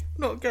it's like...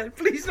 Not again.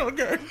 Please, not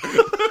again.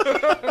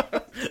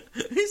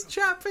 He's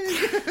chapping.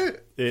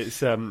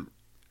 It's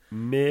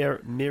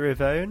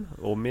Mirivone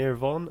or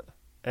Mirivon,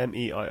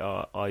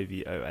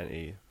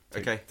 Meirivone.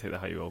 Okay. Take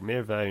that how you will.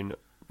 Mirivone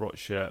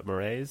Rocha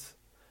Moraes,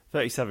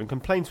 37,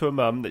 complained to her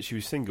mum that she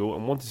was single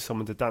and wanted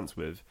someone to dance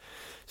with,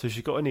 so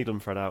she got a needle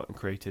and thread out and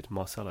created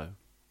Marcello.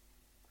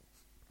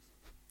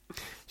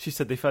 She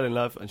said they fell in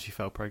love and she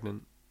fell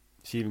pregnant.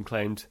 She even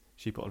claimed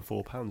she put on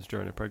 4 pounds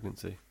during her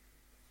pregnancy.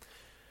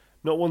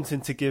 Not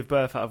wanting to give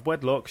birth out of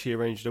wedlock, she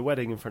arranged a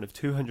wedding in front of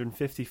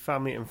 250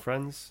 family and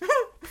friends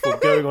before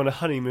going on a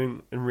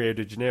honeymoon in Rio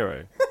de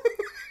Janeiro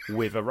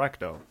with a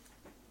ragdoll.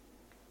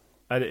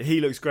 And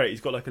he looks great. He's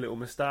got like a little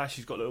moustache.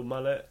 He's got a little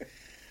mullet.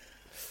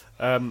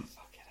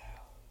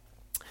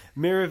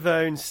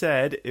 Mirivone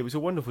said, "It was a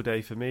wonderful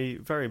day for me.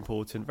 Very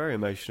important, very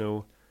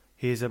emotional.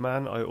 He is a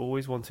man I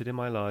always wanted in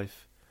my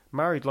life.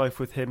 Married life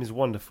with him is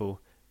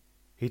wonderful.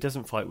 He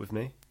doesn't fight with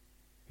me.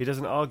 He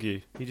doesn't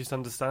argue. He just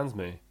understands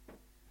me.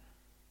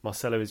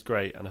 Marcello is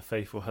great and a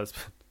faithful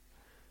husband.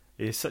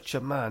 He is such a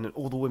man and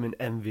all the women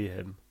envy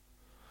him."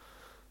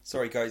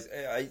 Sorry, guys.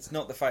 It's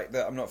not the fact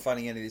that I'm not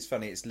finding any of this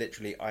funny. It's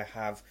literally I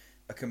have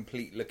a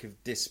complete look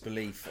of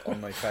disbelief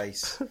on my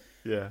face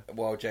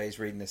while Jay's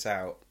reading this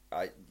out.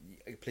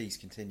 Please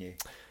continue.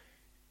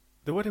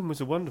 The wedding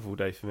was a wonderful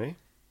day for me.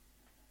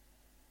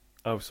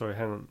 Oh, sorry,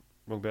 hang on.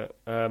 Wrong bit.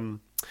 Then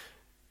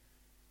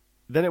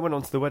it went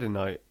on to the wedding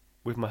night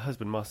with my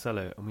husband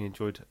Marcello, and we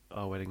enjoyed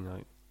our wedding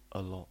night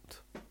a lot.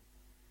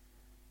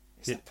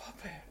 It's a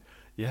puppet.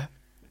 Yeah.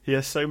 He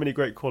has so many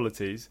great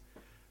qualities,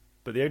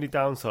 but the only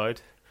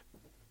downside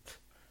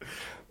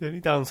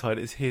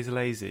is he is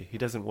lazy. He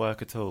doesn't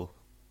work at all.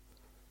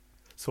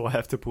 So I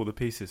have to pull the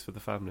pieces for the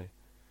family.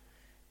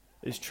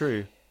 It's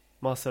true.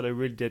 Marcello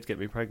really did get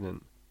me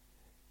pregnant.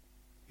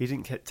 He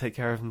didn't take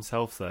care of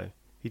himself, though.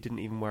 He didn't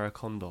even wear a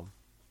condom.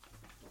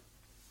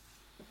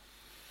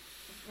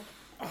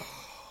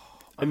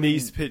 And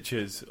these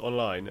pictures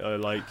online are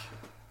like...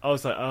 I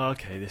was like, oh,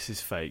 okay, this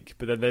is fake.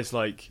 But then there's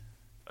like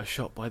a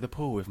shot by the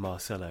pool with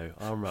Marcello,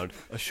 arm round.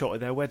 A shot at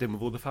their wedding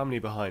with all the family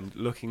behind,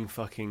 looking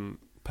fucking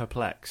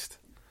perplexed.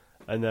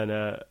 And then...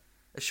 a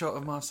shot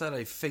of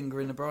Marcello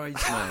fingering the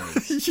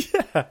bridesmaid.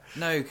 Yeah.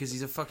 No, because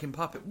he's a fucking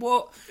puppet.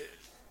 What?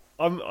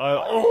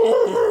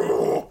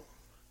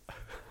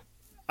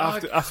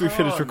 After we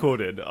finish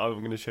recording, I'm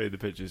going to show you the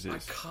pictures. I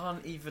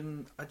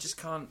just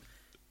can't.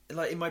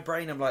 Like in my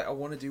brain, I'm like, I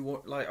want to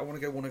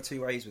go one of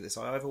two ways with this.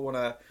 I either want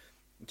to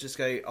just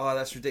go, oh,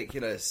 that's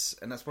ridiculous,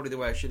 and that's probably the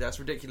way I should. That's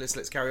ridiculous.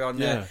 Let's carry on.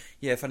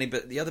 Yeah, funny.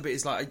 But the other bit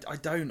is like, I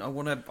don't. I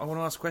want to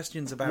ask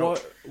questions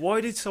about.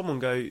 Why did someone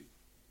go?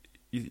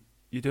 You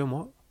doing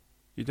what?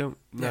 You don't?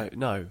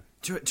 No.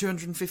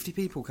 250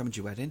 people coming to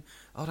your wedding.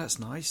 Oh, that's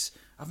nice.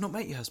 I've not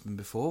met your husband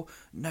before.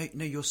 No,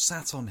 you're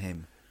sat on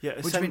him. Yeah,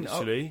 What do you mean?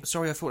 essentially. Oh,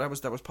 sorry, I thought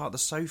that was part of the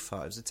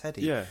sofa. It was a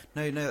teddy. Yeah.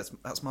 No,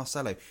 that's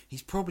Marcello.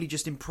 He's probably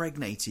just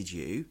impregnated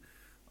you.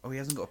 Oh, he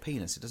hasn't got a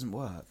penis. It doesn't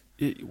work.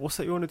 What's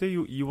that you want to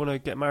do? You want to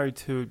get married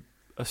to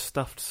a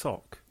stuffed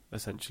sock,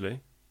 essentially.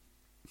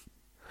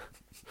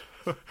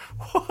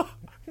 What?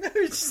 No,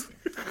 it's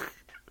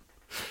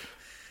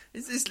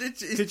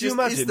Could you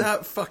imagine? Is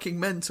that fucking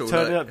mental?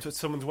 Turning up to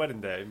someone's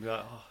wedding day and be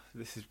like, oh,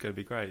 this is going to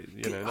be great.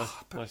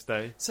 Nice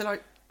day. So,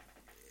 like,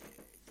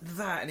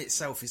 that in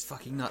itself is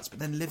fucking nuts, but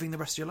then living the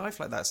rest of your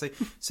life like that. So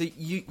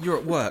you're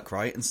at work,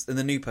 right? And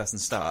the new person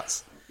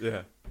starts.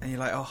 Yeah. And you're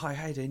like, oh, hi,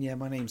 how you doing? Yeah,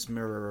 my name's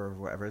Mirror or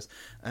whatever it is.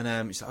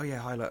 And you say, oh, yeah,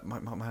 hi, look,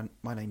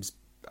 my name's,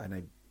 I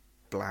know,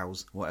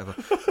 Blouse, whatever.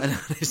 And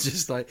it's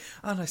just like,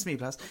 oh, nice to meet you,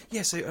 Blouse.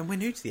 Yeah, so, and we're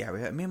new to the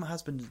area. And me and my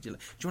husband, do you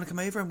want to come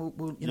over and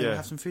we'll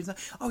have some food?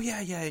 Oh,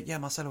 yeah,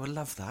 Marcello would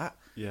love that.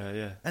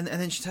 Yeah. And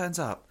then she turns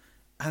up.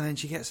 And then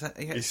she gets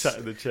He sat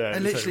in the chair.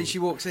 and literally she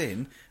walks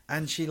in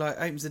and she like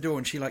opens the door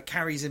and she like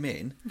carries him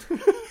in,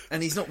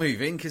 and he's not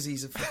moving because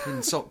he's a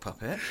fucking sock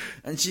puppet.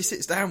 And she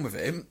sits down with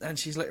him and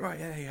she's like, right,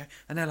 yeah,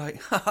 and they're like,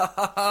 ha ha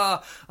ha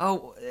ha.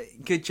 Oh,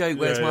 good joke.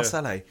 Where's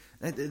Marcello?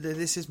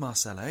 This is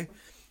Marcello.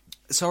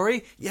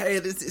 Sorry? Yeah,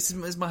 this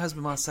is my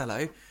husband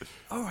Marcello.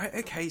 All right,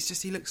 okay, it's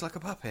just he looks like a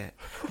puppet.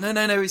 No,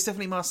 it's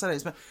definitely Marcello.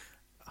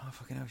 Oh,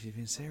 fucking hell, she's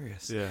being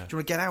serious. Yeah. Do you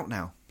want to get out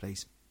now,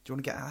 please? Do you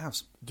want to get out of the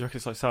house? Do you reckon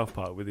it's like South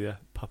Park with the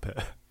puppet?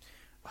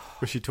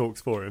 Where she talks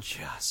for him.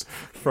 Just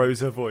throws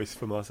her voice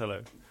for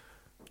Marcello.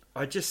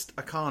 I just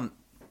can't.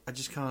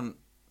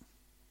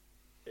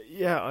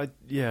 Yeah,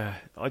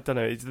 I don't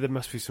know. There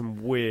must be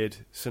some weird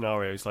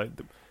scenarios like,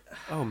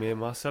 me and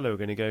Marcello are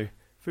going to go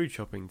food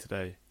shopping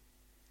today.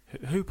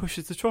 Who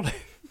pushes the trolley?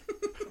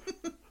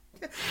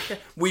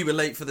 We were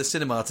late for the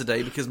cinema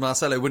today because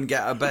Marcello wouldn't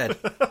get out of bed.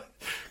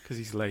 Because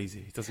he's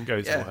lazy. He doesn't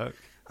go to work.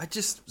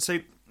 So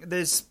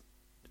there's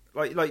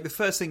like the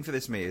first thing for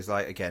this me is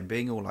like, again,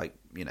 being all like,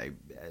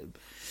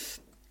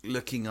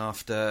 looking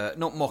after,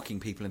 not mocking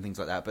people and things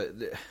like that, but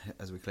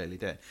as we clearly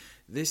did,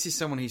 this is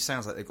someone who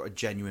sounds like they've got a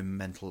genuine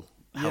mental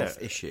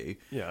health issue.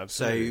 Yeah,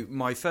 absolutely. So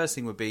my first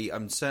thing would be,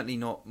 I'm certainly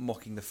not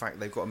mocking the fact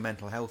they've got a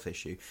mental health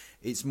issue.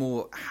 It's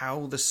more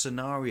how the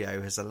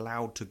scenario has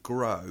allowed to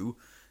grow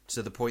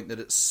to the point that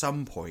at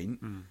some point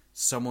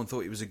someone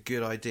thought it was a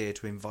good idea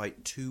to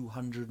invite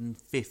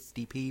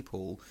 250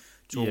 people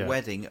to a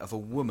wedding of a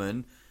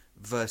woman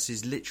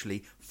versus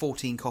literally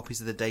 14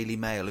 copies of the Daily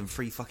Mail and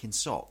 3 fucking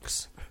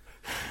socks.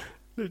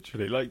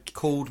 Literally, like,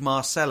 called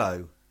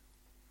Marcello.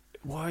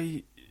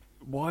 Why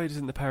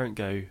doesn't the parent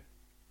go,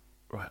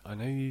 right, I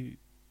know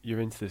you're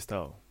into this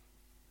doll,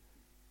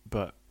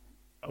 but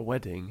a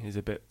wedding is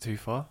a bit too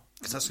far?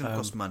 Because that's going to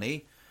cost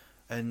money.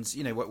 And,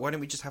 why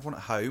don't we just have one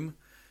at home?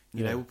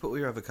 You know, we'll put all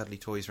your other cuddly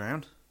toys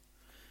round.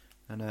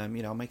 And,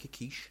 I'll make a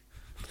quiche.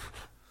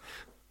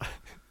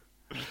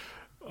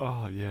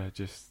 Oh, yeah,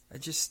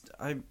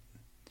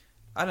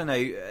 I don't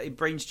know.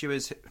 Brain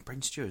stewards,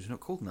 we've not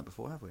called them that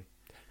before, have we?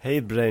 Hey,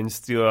 brain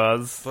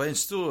stewards. Brain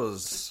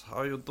stewards, how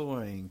are you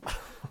doing?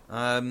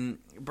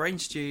 Brain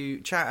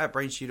stew, chat at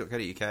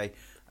brainstew.co.uk.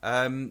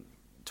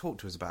 Talk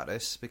to us about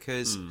this,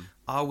 because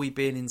are we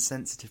being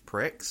insensitive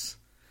pricks?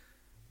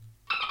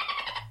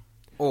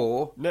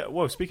 Or... No,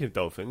 well, speaking of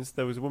dolphins,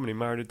 there was a woman who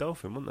married a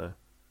dolphin, wasn't there?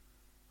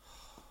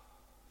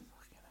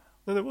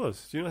 No, there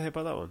was. Do you not hear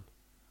about that one?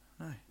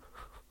 No.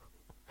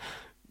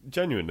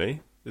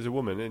 Genuinely, there's a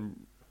woman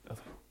in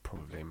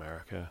probably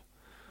America.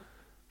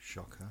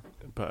 Shocker.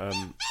 But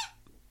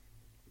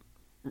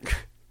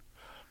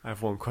I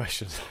have one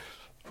question.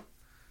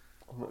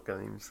 I'm not going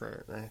to even say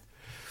it now.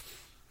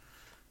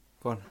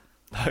 Go on.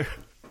 No.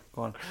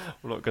 Go on.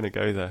 I'm not going to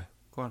go there.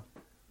 Go on.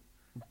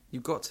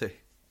 You've got to.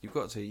 You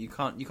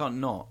can't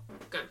not.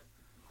 Go.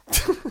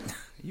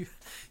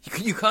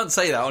 You can't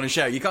say that on a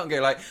show. You can't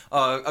go like,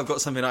 oh, I've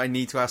got something I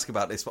need to ask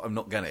about this, but I'm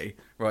not gonna,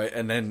 right?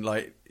 And then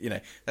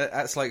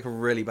that's like a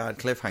really bad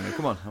cliffhanger.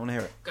 Come on, I want to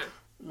hear it. Go.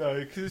 No,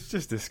 because it's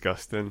just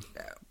disgusting.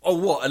 Oh,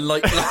 what? And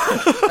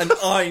and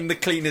I'm the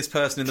cleanest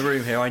person in the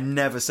room here. I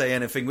never say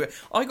anything.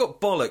 I got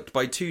bollocked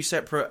by 2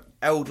 separate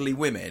elderly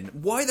women.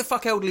 Why the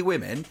fuck elderly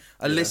women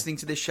are listening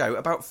to this show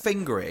about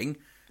fingering?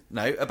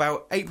 No,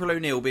 about April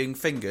O'Neil being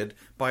fingered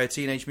by a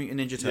Teenage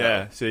Mutant Ninja Turtle.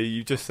 Yeah, so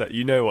you just said,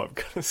 you know what I'm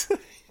going to say.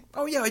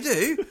 Oh, yeah, I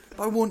do.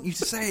 I want you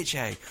to say it,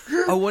 Jay.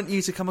 I want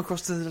you to come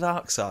across to the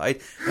dark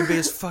side and be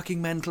as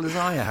fucking mental as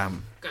I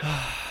am.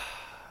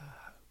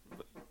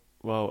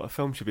 Well, a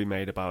film should be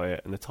made about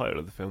it, and the title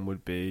of the film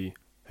would be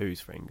Who's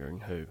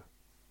Fingering Who?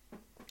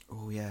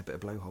 Oh, yeah, a bit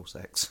of blowhole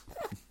sex.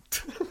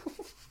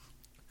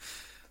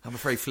 I'm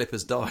afraid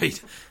Flipper's died.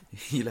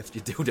 You left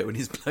your dildo in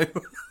his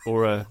blowhole.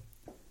 Or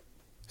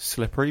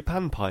slippery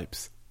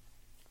panpipes.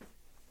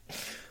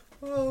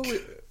 Oh,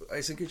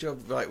 it's a good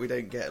job. Like, we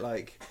don't get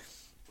like.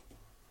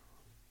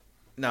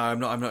 No, I'm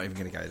not even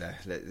going to go there.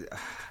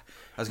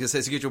 I was going to say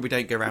it's a good job we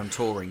don't go around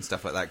touring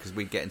stuff like that, because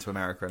we'd get into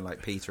America and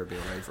like Peter would be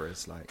all over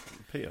us, like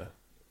Peter,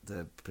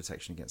 the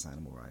Protection Against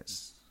Animal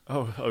Rights.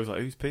 Oh, I was like,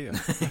 who's Peter?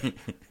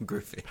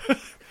 Griffin.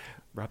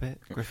 Rabbit,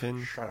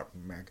 Griffin. Shut up,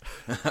 Meg.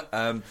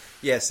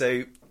 Yeah.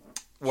 So,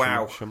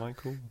 wow.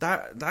 Michael.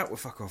 That would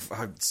fuck off.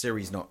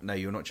 Siri's not. No,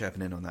 you're not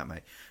chirping in on that,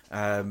 mate.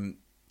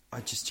 I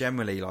just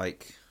generally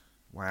like.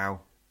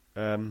 Wow.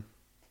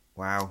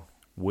 Wow.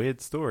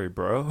 Weird story,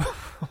 bro.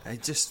 I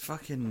just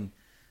fucking...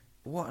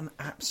 What an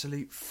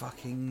absolute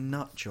fucking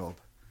nut job.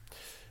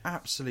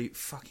 Absolute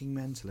fucking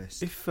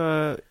mentalist.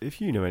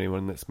 If you know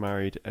anyone that's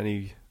married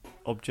any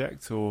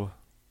object or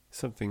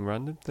something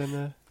random,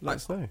 then let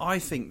us know. I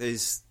think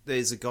there's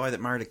a guy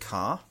that married a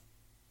car.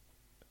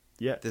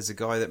 Yeah. There's a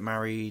guy that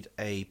married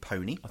a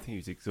pony. I think he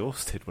was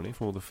exhausted, wasn't he,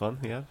 from all the fun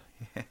he had?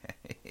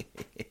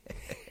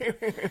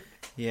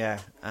 Yeah.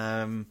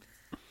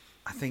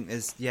 I think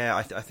there's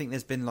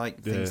been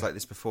like things like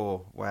this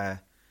before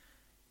where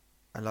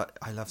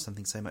I love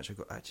something so much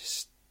what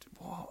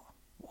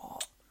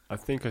I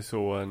think I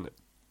saw one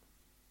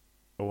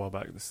a while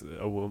back.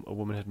 A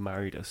woman had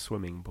married a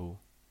swimming pool.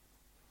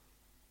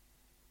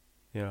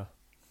 Yeah.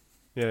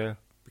 Yeah.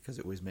 Because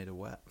it always made her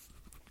wet.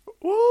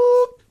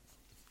 Whoop!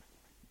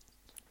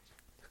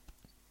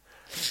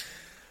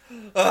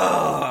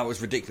 Oh, that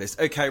was ridiculous.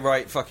 Okay,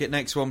 right, fuck it.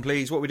 Next one,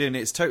 please. What are we doing?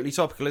 It's totally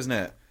topical, isn't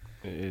it?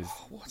 It is.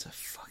 Oh, what a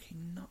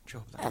fucking nut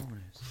job that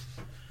one is.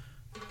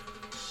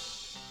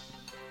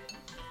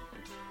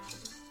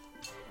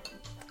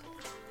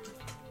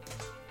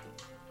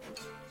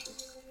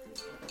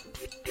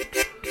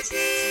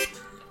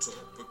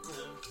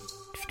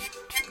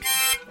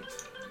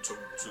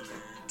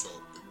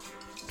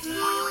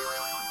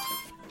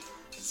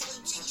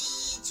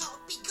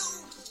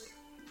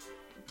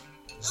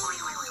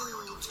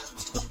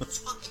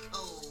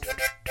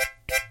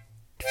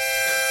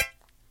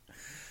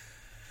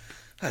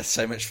 That's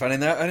so much fun in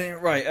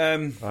that. Right,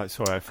 Right,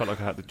 sorry, I felt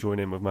like I had to join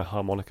in with my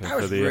harmonica. that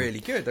was for the, really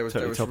good. That was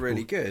topical.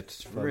 really good.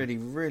 Really,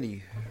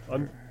 really,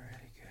 I'm-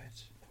 really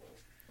good.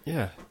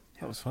 Yeah,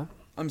 that was fun.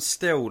 I'm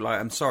still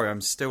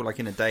like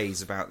in a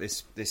daze about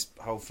this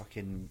whole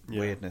fucking Yeah.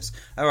 weirdness.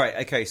 All right,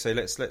 okay, so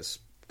let's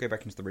go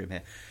back into the room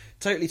here.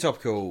 Totally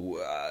topical.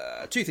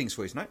 Two things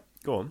for you tonight.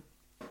 Go on.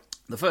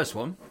 The first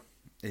one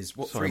is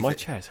what? Sorry, three my thi-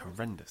 chair's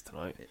horrendous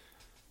tonight.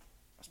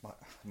 That's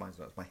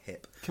my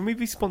hip. Can we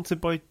be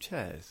sponsored by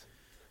chairs?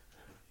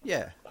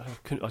 Yeah. I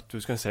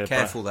was going to say...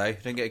 Careful though,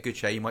 don't get a good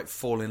chair. You might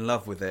fall in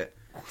love with it.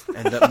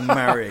 End up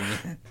marrying.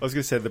 I was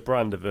going to say the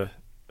brand of a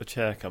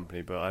chair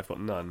company, but I've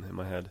got none in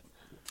my head.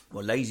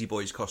 Well, Lazy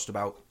Boys cost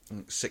about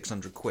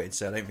 £600,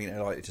 so I don't think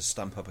they're likely to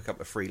stump up a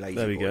couple of free Lazy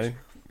There we Boys.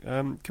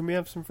 go. Can we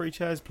have some free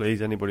chairs,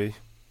 please? Anybody?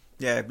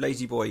 Yeah,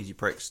 Lazy Boys, you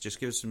pricks. Just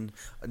give us some.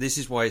 This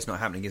is why it's not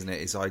happening, isn't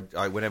it? Is I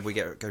whenever we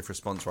go for a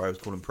sponsor, I always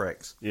call them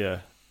pricks. Yeah.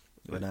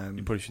 But,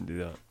 You probably shouldn't do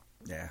that.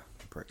 Yeah,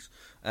 pricks.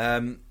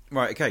 Right,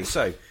 okay,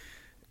 so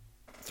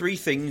 3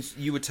 things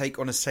you would take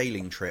on a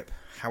sailing trip.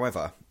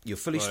 However, you're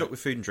fully Right. stocked with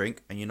food and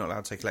drink, and you're not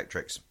allowed to take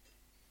electrics.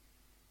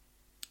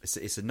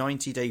 It's a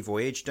 90-day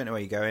voyage. Don't know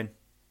where you're going,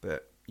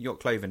 but you got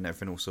clothing and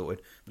everything all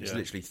sorted. It's Yeah.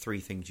 literally 3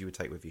 things you would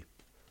take with you.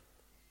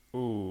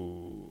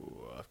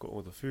 Ooh, I've got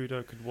all the food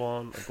I could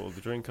want. I've got all the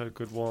drink I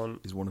could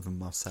want. Is one of them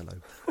Marcello?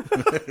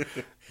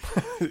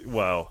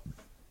 Well,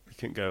 you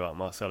couldn't go out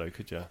Marcello,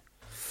 could you?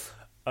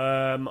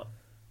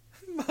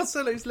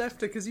 Marcello's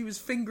left her because he was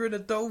fingering a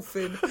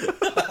dolphin.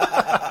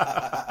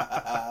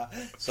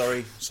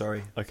 Sorry.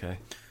 Okay.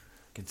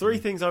 Continue. 3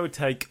 things I would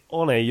take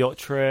on a yacht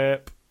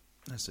trip.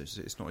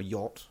 It's not a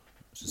yacht.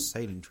 It's a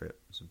sailing trip.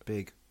 It's a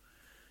big...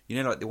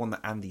 You know, like the one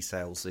that Andy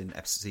sails in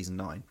episode season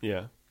 9?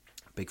 Yeah.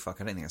 Big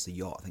fuck. I don't think that's a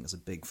yacht. I think it's a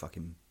big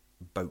fucking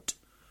boat.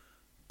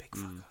 Big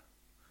fucker.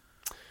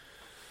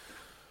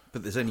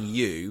 But there's only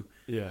you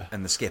Yeah.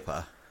 and the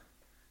skipper,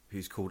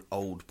 who's called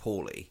Old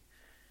Paulie,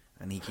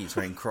 and he keeps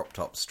wearing crop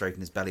tops, stroking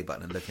his belly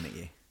button and looking at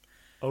you.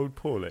 Old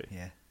Paulie.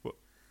 Yeah. What?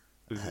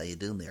 Is, How you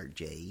doing there,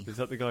 Jay? is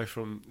that the guy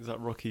from... Is that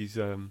Rocky's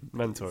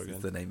mentor That's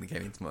again? the name that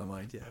came into my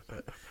mind, yeah.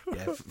 But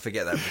yeah,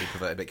 forget that really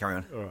perverted bit. Carry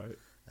on. All right.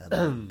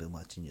 I've been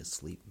watching you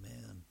sleep,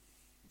 man.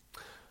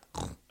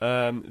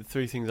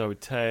 3 things I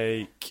would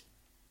take.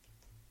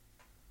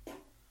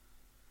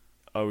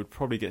 I would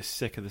probably get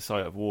sick of the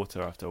sight of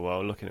water after a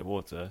while, looking at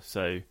water,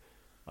 so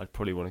I'd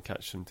probably want to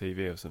catch some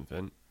TV or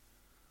something.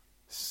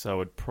 So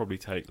I'd probably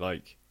take,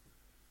 like,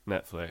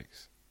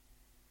 Netflix.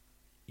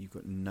 You've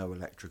got no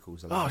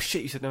electricals Oh, allowed.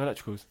 shit, you said no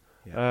electricals.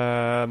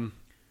 Yeah.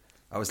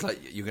 I was like,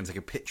 you're going to take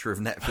a picture of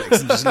Netflix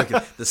and just look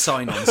at the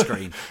sign on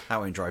screen. That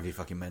won't drive you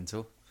fucking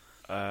mental.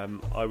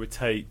 I would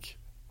take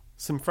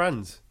some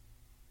friends,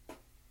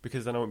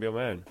 because then I won't be on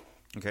my own.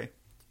 Okay.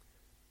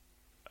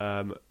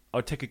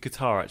 I'd take a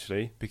guitar,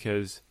 actually,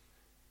 because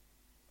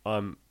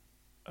I'm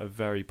a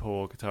very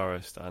poor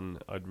guitarist,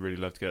 and I'd really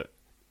love to get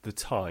the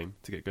time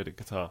to get good at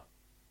guitar.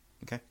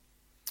 Okay.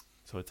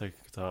 So I'd take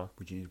a guitar.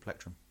 Would you need a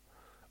plectrum?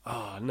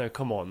 Oh, no,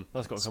 come on.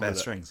 That's got to come Spare with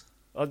strings?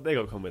 it. Oh, they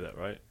got to come with it,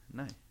 right?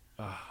 No.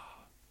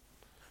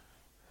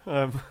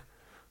 I'd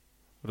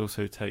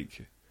also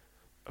take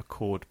a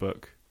chord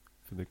book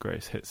for the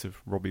greatest hits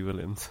of Robbie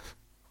Williams.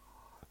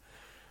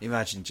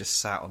 Imagine just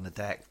sat on the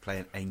deck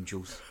playing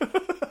Angels.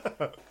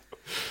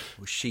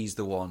 Well, she's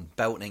the one,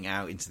 belting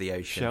out into the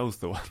ocean. Shell's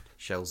the one.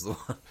 Shell's the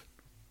one.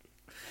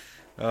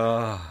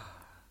 Oh.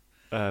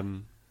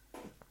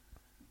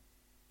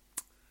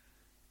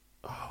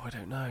 I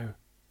don't know.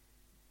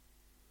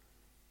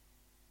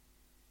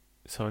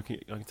 So I can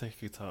take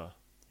a guitar.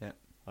 Yeah.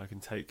 I can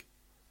take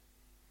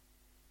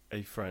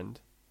a friend.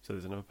 So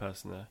there's another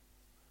person there.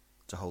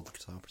 To hold the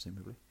guitar,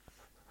 presumably.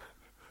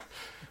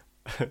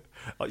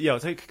 Yeah, I'll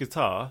take a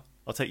guitar.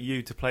 I'll take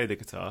you to play the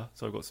guitar,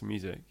 so I've got some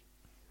music.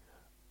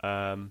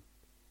 And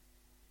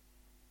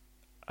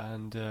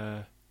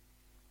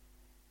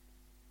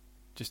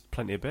just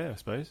plenty of beer, I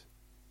suppose.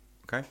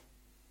 Okay.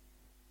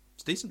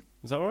 It's decent.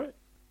 Is that all right?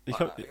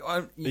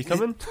 Are you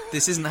coming?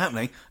 This isn't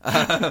happening.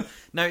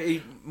 No,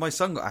 my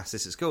son got asked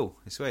this at school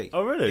this week.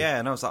 Oh, really? Yeah,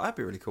 and I was like, that'd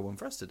be a really cool one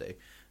for us to do.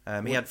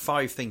 He had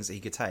 5 things that he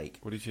could take.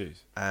 What did you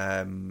choose?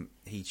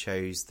 He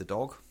chose the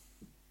dog.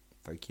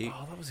 Very cute.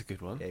 Oh, that was a good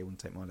one. Yeah, he wouldn't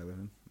take Milo with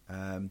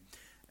him.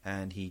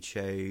 And he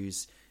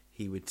chose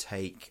he would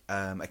take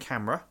a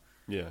camera.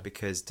 Yeah.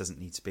 Because it doesn't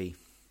need to be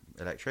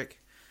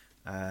electric.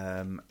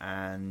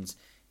 and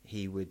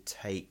he would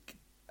take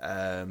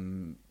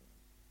some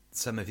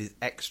of his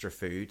extra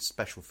food,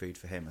 special food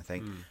for him, I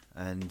think,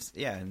 and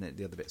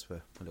the other bits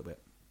were a little bit.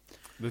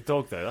 The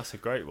dog, though, that's a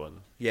great one.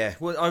 Yeah,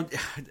 well,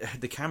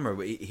 the camera,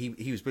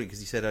 he was brilliant because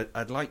he said,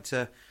 I'd like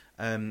to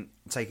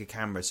take a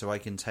camera so I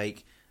can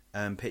take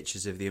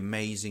pictures of the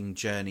amazing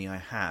journey I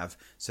have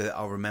so that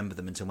I'll remember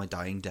them until my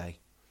dying day.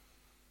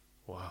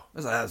 Wow. I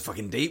was like, that was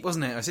fucking deep,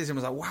 wasn't it? I said to him,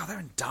 I was like, wow, they're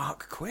in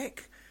dark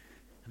quick.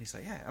 And he's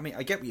like, yeah, I mean,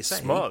 I get what you're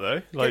saying. Smart,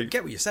 though. I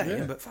get what you're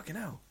saying, but fucking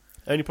hell.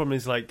 Only problem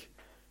is, like,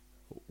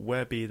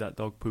 where be that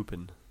dog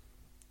pooping?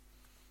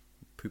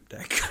 Poop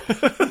deck.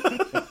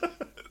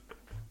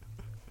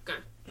 Go.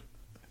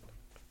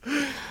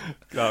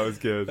 That was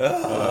good.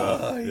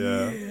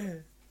 Yeah.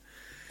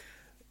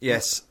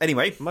 Yes.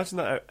 Anyway. Imagine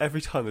that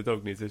every time the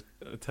dog needs a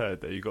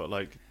turd, that you got,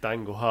 like,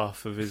 dangle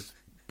half of his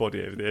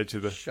body over the edge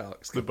of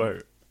the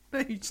boat.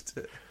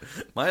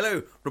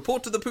 Milo,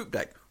 report to the poop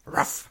deck.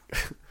 Ruff.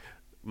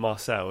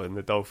 Marcello and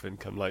the dolphin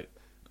come, like,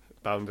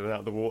 bounding out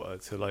of the water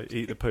to, like,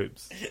 eat the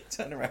poops.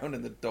 Turn around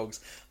and the dog's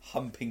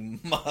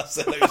humping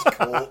Marcello's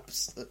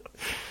corpse.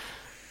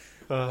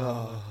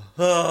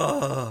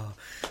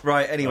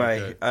 Right,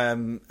 anyway.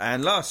 Okay.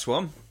 And last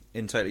one,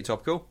 in Totally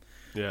Topical.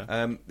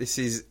 Yeah. This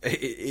is,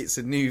 it's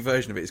a new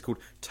version of it. It's called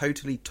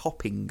Totally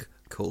Topping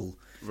Cool.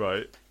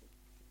 Right.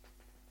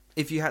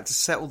 If you had to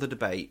settle the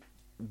debate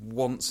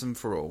once and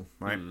for all,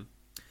 right?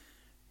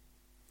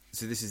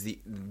 So this is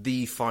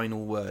the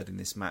final word in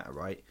this matter,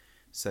 right?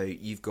 So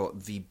you've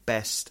got the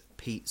best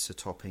pizza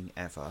topping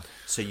ever.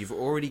 So you've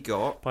already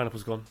got...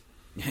 Pineapple's gone.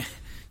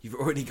 You've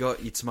already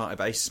got your tomato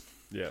base.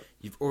 Yeah.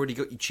 You've already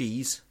got your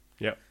cheese.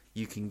 Yeah.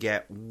 You can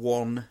get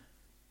one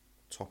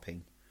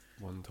topping.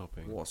 One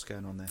topping. What's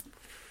going on there?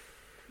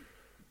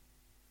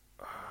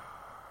 Oh,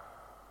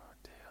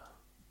 dear.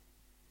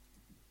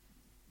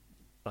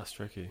 That's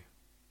tricky.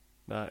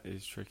 That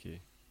is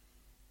tricky.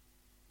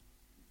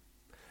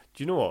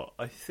 Do you know what?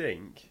 I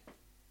think...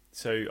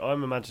 So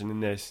I'm imagining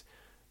this...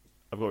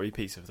 I've got to eat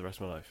pizza for the rest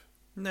of my life.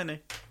 No.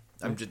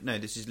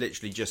 This is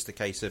literally just the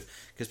case of...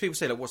 Because people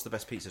say, like, what's the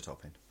best pizza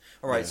topping?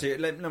 All right, so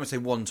let me say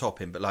one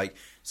topping, but, like,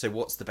 so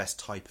what's the best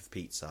type of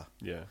pizza?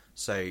 Yeah.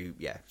 So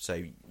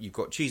you've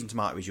got cheese and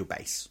tomato as your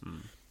base,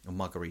 or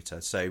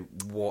margarita. So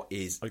what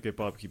is... I'd go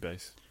barbecue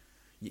base.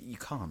 You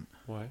can't.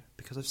 Why?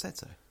 Because I've said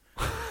so.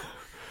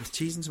 It's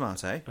cheese and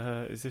tomato.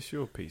 Is this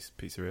your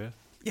pizzeria?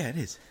 Yeah, it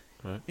is.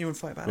 Right. You want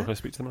to fight about Can I it?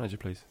 speak to the manager,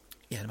 please?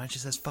 Yeah, the manager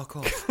says fuck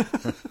off.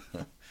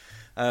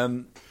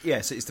 So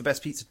it's the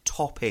best pizza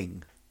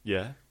topping.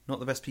 Yeah. Not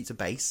the best pizza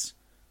base.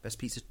 Best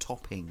pizza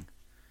topping.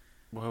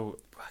 Well,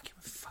 Working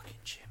with fucking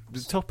chimps.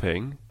 the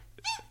topping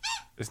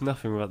is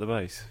nothing without the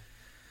base.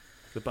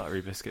 The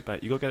buttery biscuit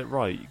base. You got to get it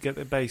right. You get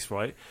the base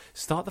right.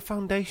 Start the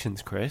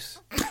foundations, Chris,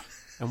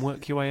 and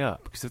work your way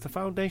up. Because if the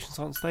foundations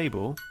aren't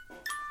stable,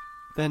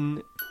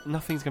 then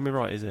nothing's going to be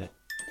right, is it?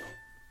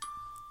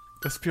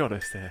 Let's be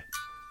honest here.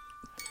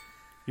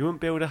 You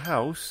wouldn't build a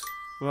house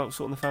without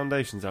sorting the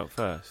foundations out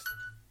first.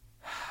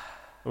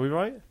 Are we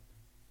right?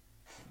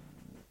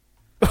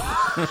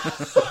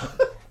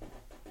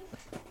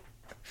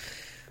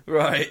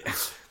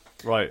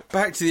 Right.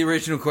 Back to the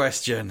original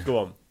question. Go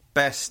on.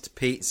 Best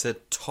pizza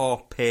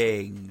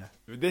topping.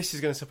 This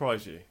is going to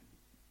surprise you.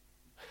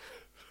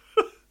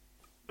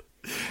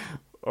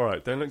 All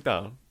right, don't look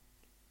down.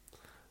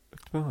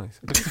 Look to my eyes.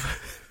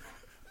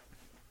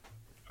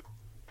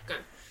 Go.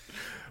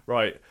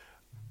 Right.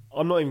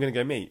 I'm not even going to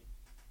go meat.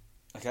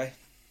 Okay.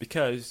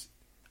 Because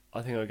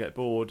I think I get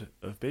bored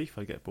of beef,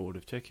 I get bored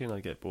of chicken, I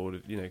get bored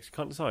of, 'cause you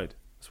can't decide.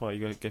 That's why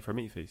you go for a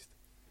meat feast.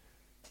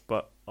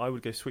 But I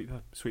would go sweet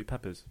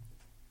peppers.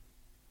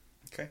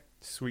 Okay.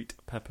 Sweet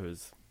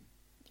peppers,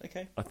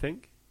 Okay. I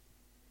think.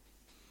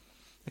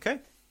 Okay.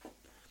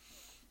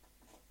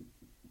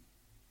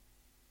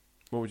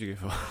 What would you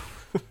go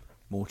for?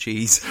 More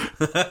cheese.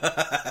 To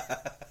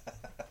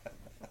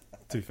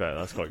be fair,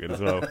 that's quite good as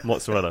well.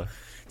 Mozzarella.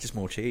 Just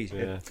more cheese.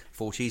 Yeah.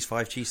 4 cheese,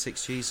 5 cheese,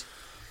 6 cheese.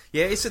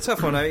 Yeah, it's a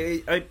tough one.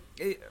 I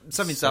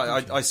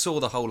saw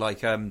the whole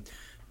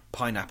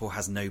pineapple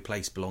has no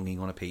place belonging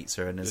on a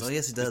pizza, and it's like,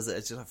 yes, it does.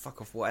 It's just like,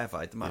 fuck off, whatever.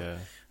 Yeah. And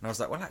I was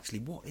like, well, actually,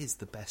 what is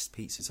the best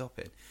pizza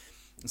topping?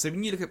 So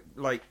when you look at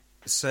like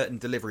certain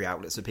delivery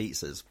outlets of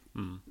pizzas,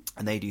 and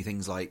they do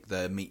things like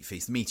the meat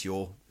feast.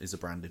 Meteor is a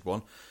branded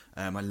one.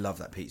 I love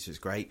that pizza; it's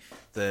great.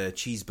 The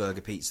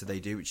cheeseburger pizza they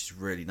do, which is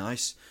really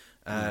nice.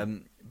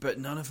 But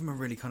none of them are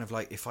really kind of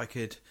like, if I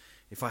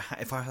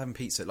having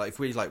pizza, like if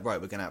we're like,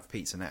 right, we're going to have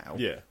pizza now.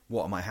 Yeah.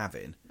 What am I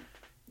having?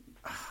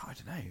 I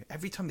don't know.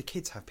 Every time the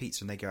kids have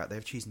pizza and they go out, they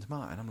have cheese and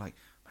tomato, and I'm like,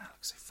 man, that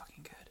looks so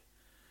fucking good.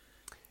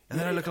 And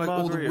then I look at like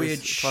all the weird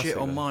shit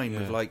on mine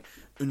with like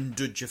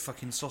undudja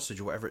fucking sausage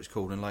or whatever it's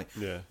called, and like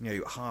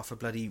half a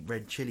bloody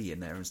red chili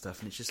in there and stuff,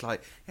 and it's just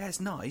like, yeah, it's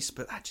nice,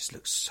 but that just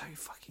looks so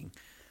fucking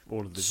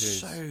all of the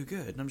cheese. So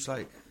good. And I'm just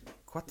like,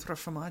 quattro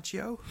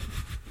formaggio?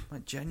 I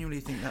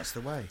genuinely think that's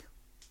the way.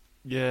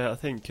 Yeah, I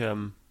think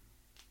chicken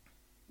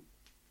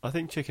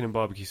and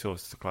barbecue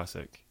sauce is a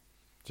classic.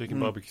 Chicken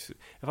barbecue.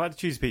 If I had to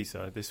choose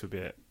pizza, this would be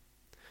it.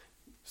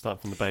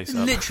 Start from the base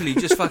up. Literally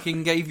just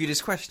fucking gave you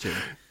this question.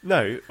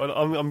 No,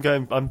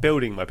 I'm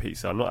building my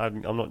pizza. I'm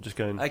not just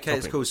going. Okay,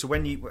 it's topping. cool. So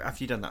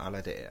after you've done that, I'll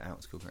edit it out.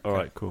 It's cool. All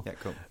right, cool. Yeah,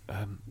 cool.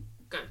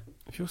 Go.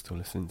 If you're still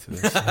listening to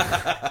this,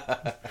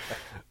 I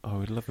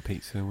would love a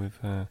pizza with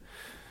a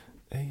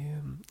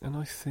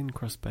nice thin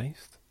crust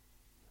based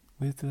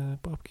with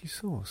barbecue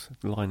sauce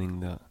lining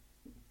that.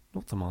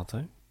 Not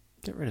tomato.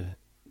 Get rid of it.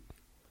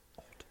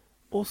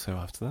 Also,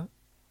 after that,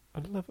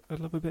 I'd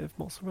love a bit of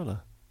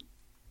mozzarella.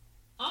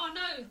 Oh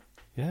no!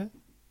 Yeah?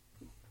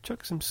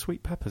 Chuck some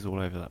sweet peppers all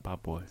over that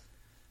bad boy.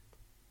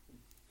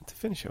 And to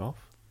finish it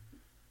off,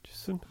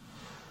 just some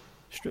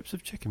strips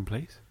of chicken,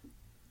 please.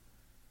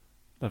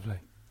 Lovely.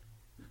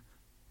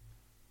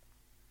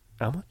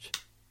 How much?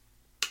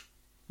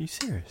 You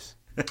serious?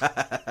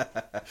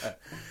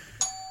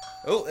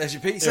 Oh, there's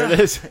your pizza. There it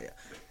is.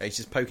 He's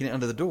just poking it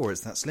under the door.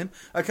 It's that slim.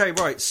 Okay,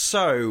 right.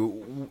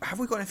 So, have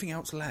we got anything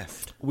else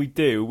left? We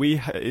do.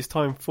 It's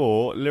time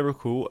for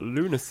Lyrical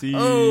Lunacy.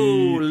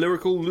 Oh,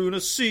 lyrical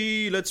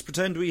lunacy. Let's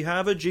pretend we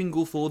have a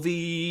jingle for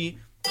thee.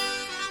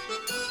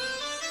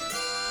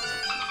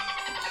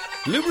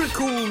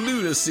 Lyrical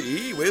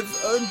lunacy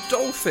with a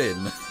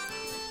dolphin.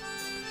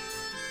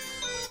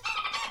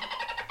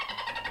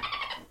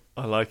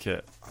 I like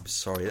it. I'm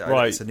sorry.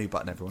 Right. It's a new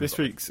button, everyone. This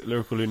week's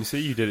Lyrical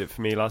Lunacy, you did it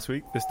for me last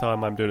week. This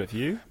time I'm doing it for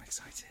you. I'm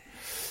excited.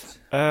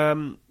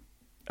 And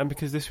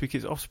because this week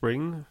is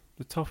Offspring,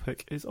 the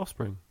topic is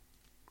Offspring.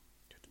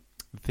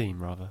 The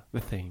theme, rather.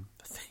 The theme.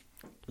 The theme.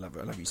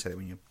 I love you say it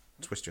when you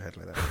twist your head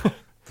like that.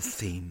 The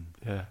theme.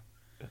 Yeah.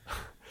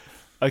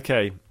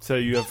 Okay, so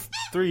you have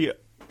 3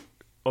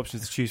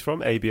 options to choose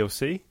from, A, B or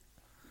C.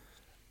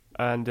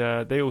 And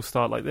they all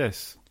start like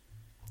this.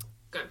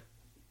 Go.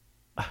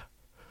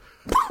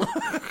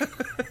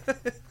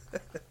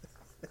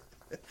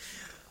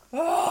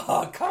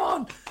 Oh, come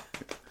on.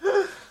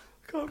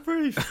 Can't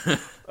breathe.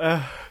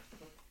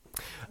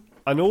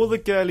 And all the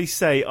girlies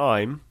say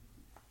I'm...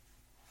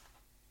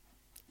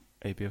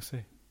 A, B or C?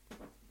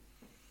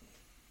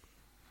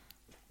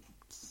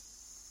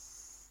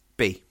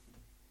 B.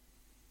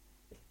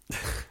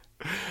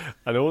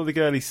 And all the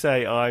girlies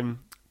say I'm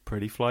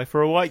pretty fly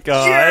for a white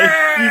guy.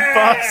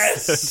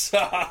 Yes! You bastard!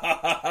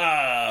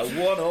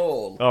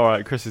 1-1. All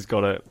right, Chris has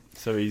got it.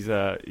 So he's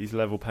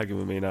level pegging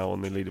with me now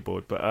on the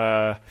leaderboard.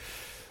 But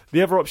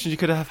the other options you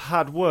could have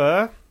had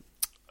were,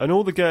 and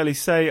all the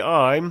girlies say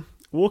I'm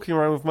walking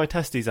around with my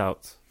testes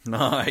out.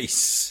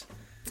 Nice.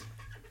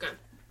 Go.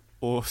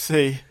 Or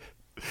C.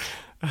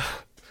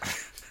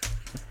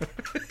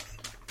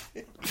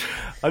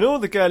 And all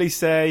the girlies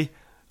say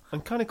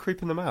I'm kind of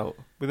creeping them out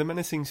with a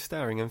menacing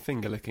staring and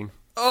finger licking.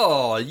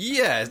 Oh,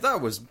 yes, that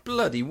was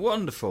bloody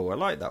wonderful. I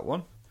like that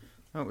one.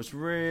 That was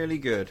really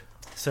good.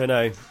 So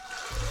no.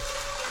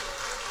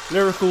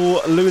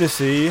 Lyrical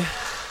Lunacy.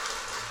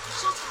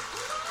 Shut up.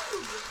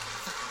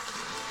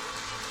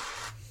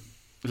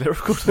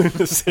 Lyrical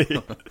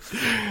Lunacy.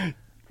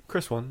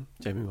 Chris won,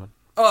 Jamie won.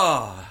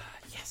 Oh,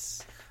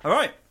 yes. All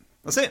right,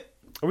 that's it.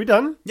 Are we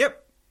done?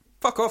 Yep.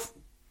 Fuck off.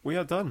 We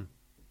are done.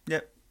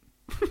 Yep.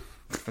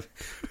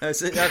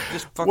 That's it.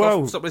 Just fuck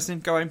Whoa. off. Stop listening.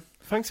 Go home.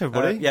 Thanks,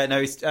 everybody. Yeah,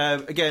 no, it's,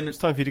 again, It's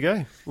time for you to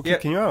go. We're Yeah.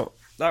 kicking you out.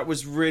 that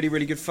was really,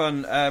 really good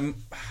fun.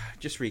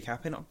 Just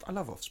recapping, I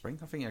love Offspring.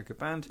 I think they're a good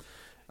band.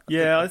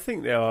 I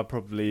think they are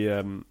probably...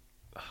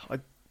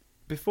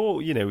 before,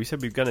 we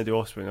said we were going to do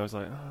Offspring, I was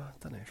like, I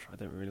don't know if I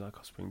don't really like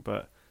Offspring,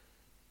 but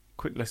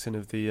quick listen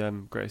of the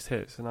greatest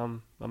hits, and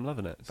I'm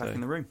loving it. Back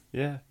in the room.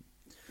 Yeah.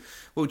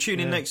 Well, tune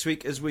in next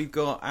week as we've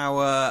got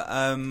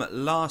our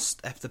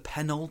the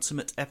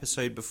penultimate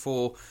episode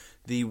before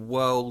the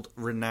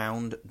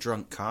world-renowned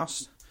Drunk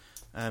Cast,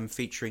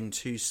 featuring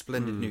 2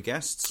 splendid new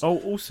guests. Oh,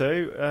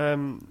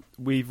 also,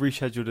 we've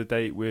rescheduled a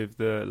date with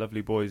the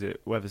lovely boys at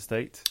Weather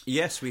State.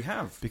 Yes, we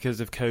have. Because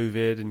of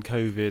COVID,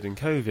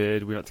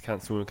 we had to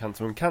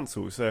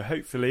cancel. So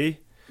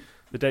hopefully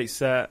the date's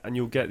set and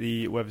you'll get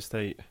the Weather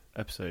State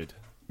episode.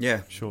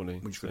 Yeah,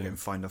 shortly. We're just going to go and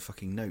find our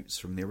fucking notes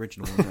from the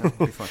original one.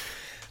 That'll be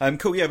fine.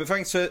 Cool. Yeah, but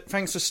thanks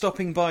for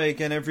stopping by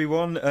again,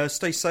 everyone.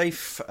 Stay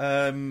safe.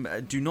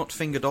 Do not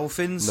finger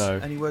dolphins. No.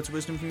 Any words of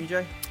wisdom from you,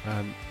 Jay?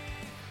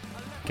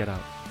 Get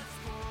out.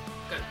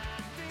 Go.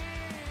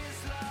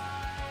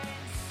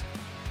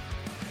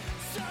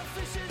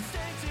 Selfish and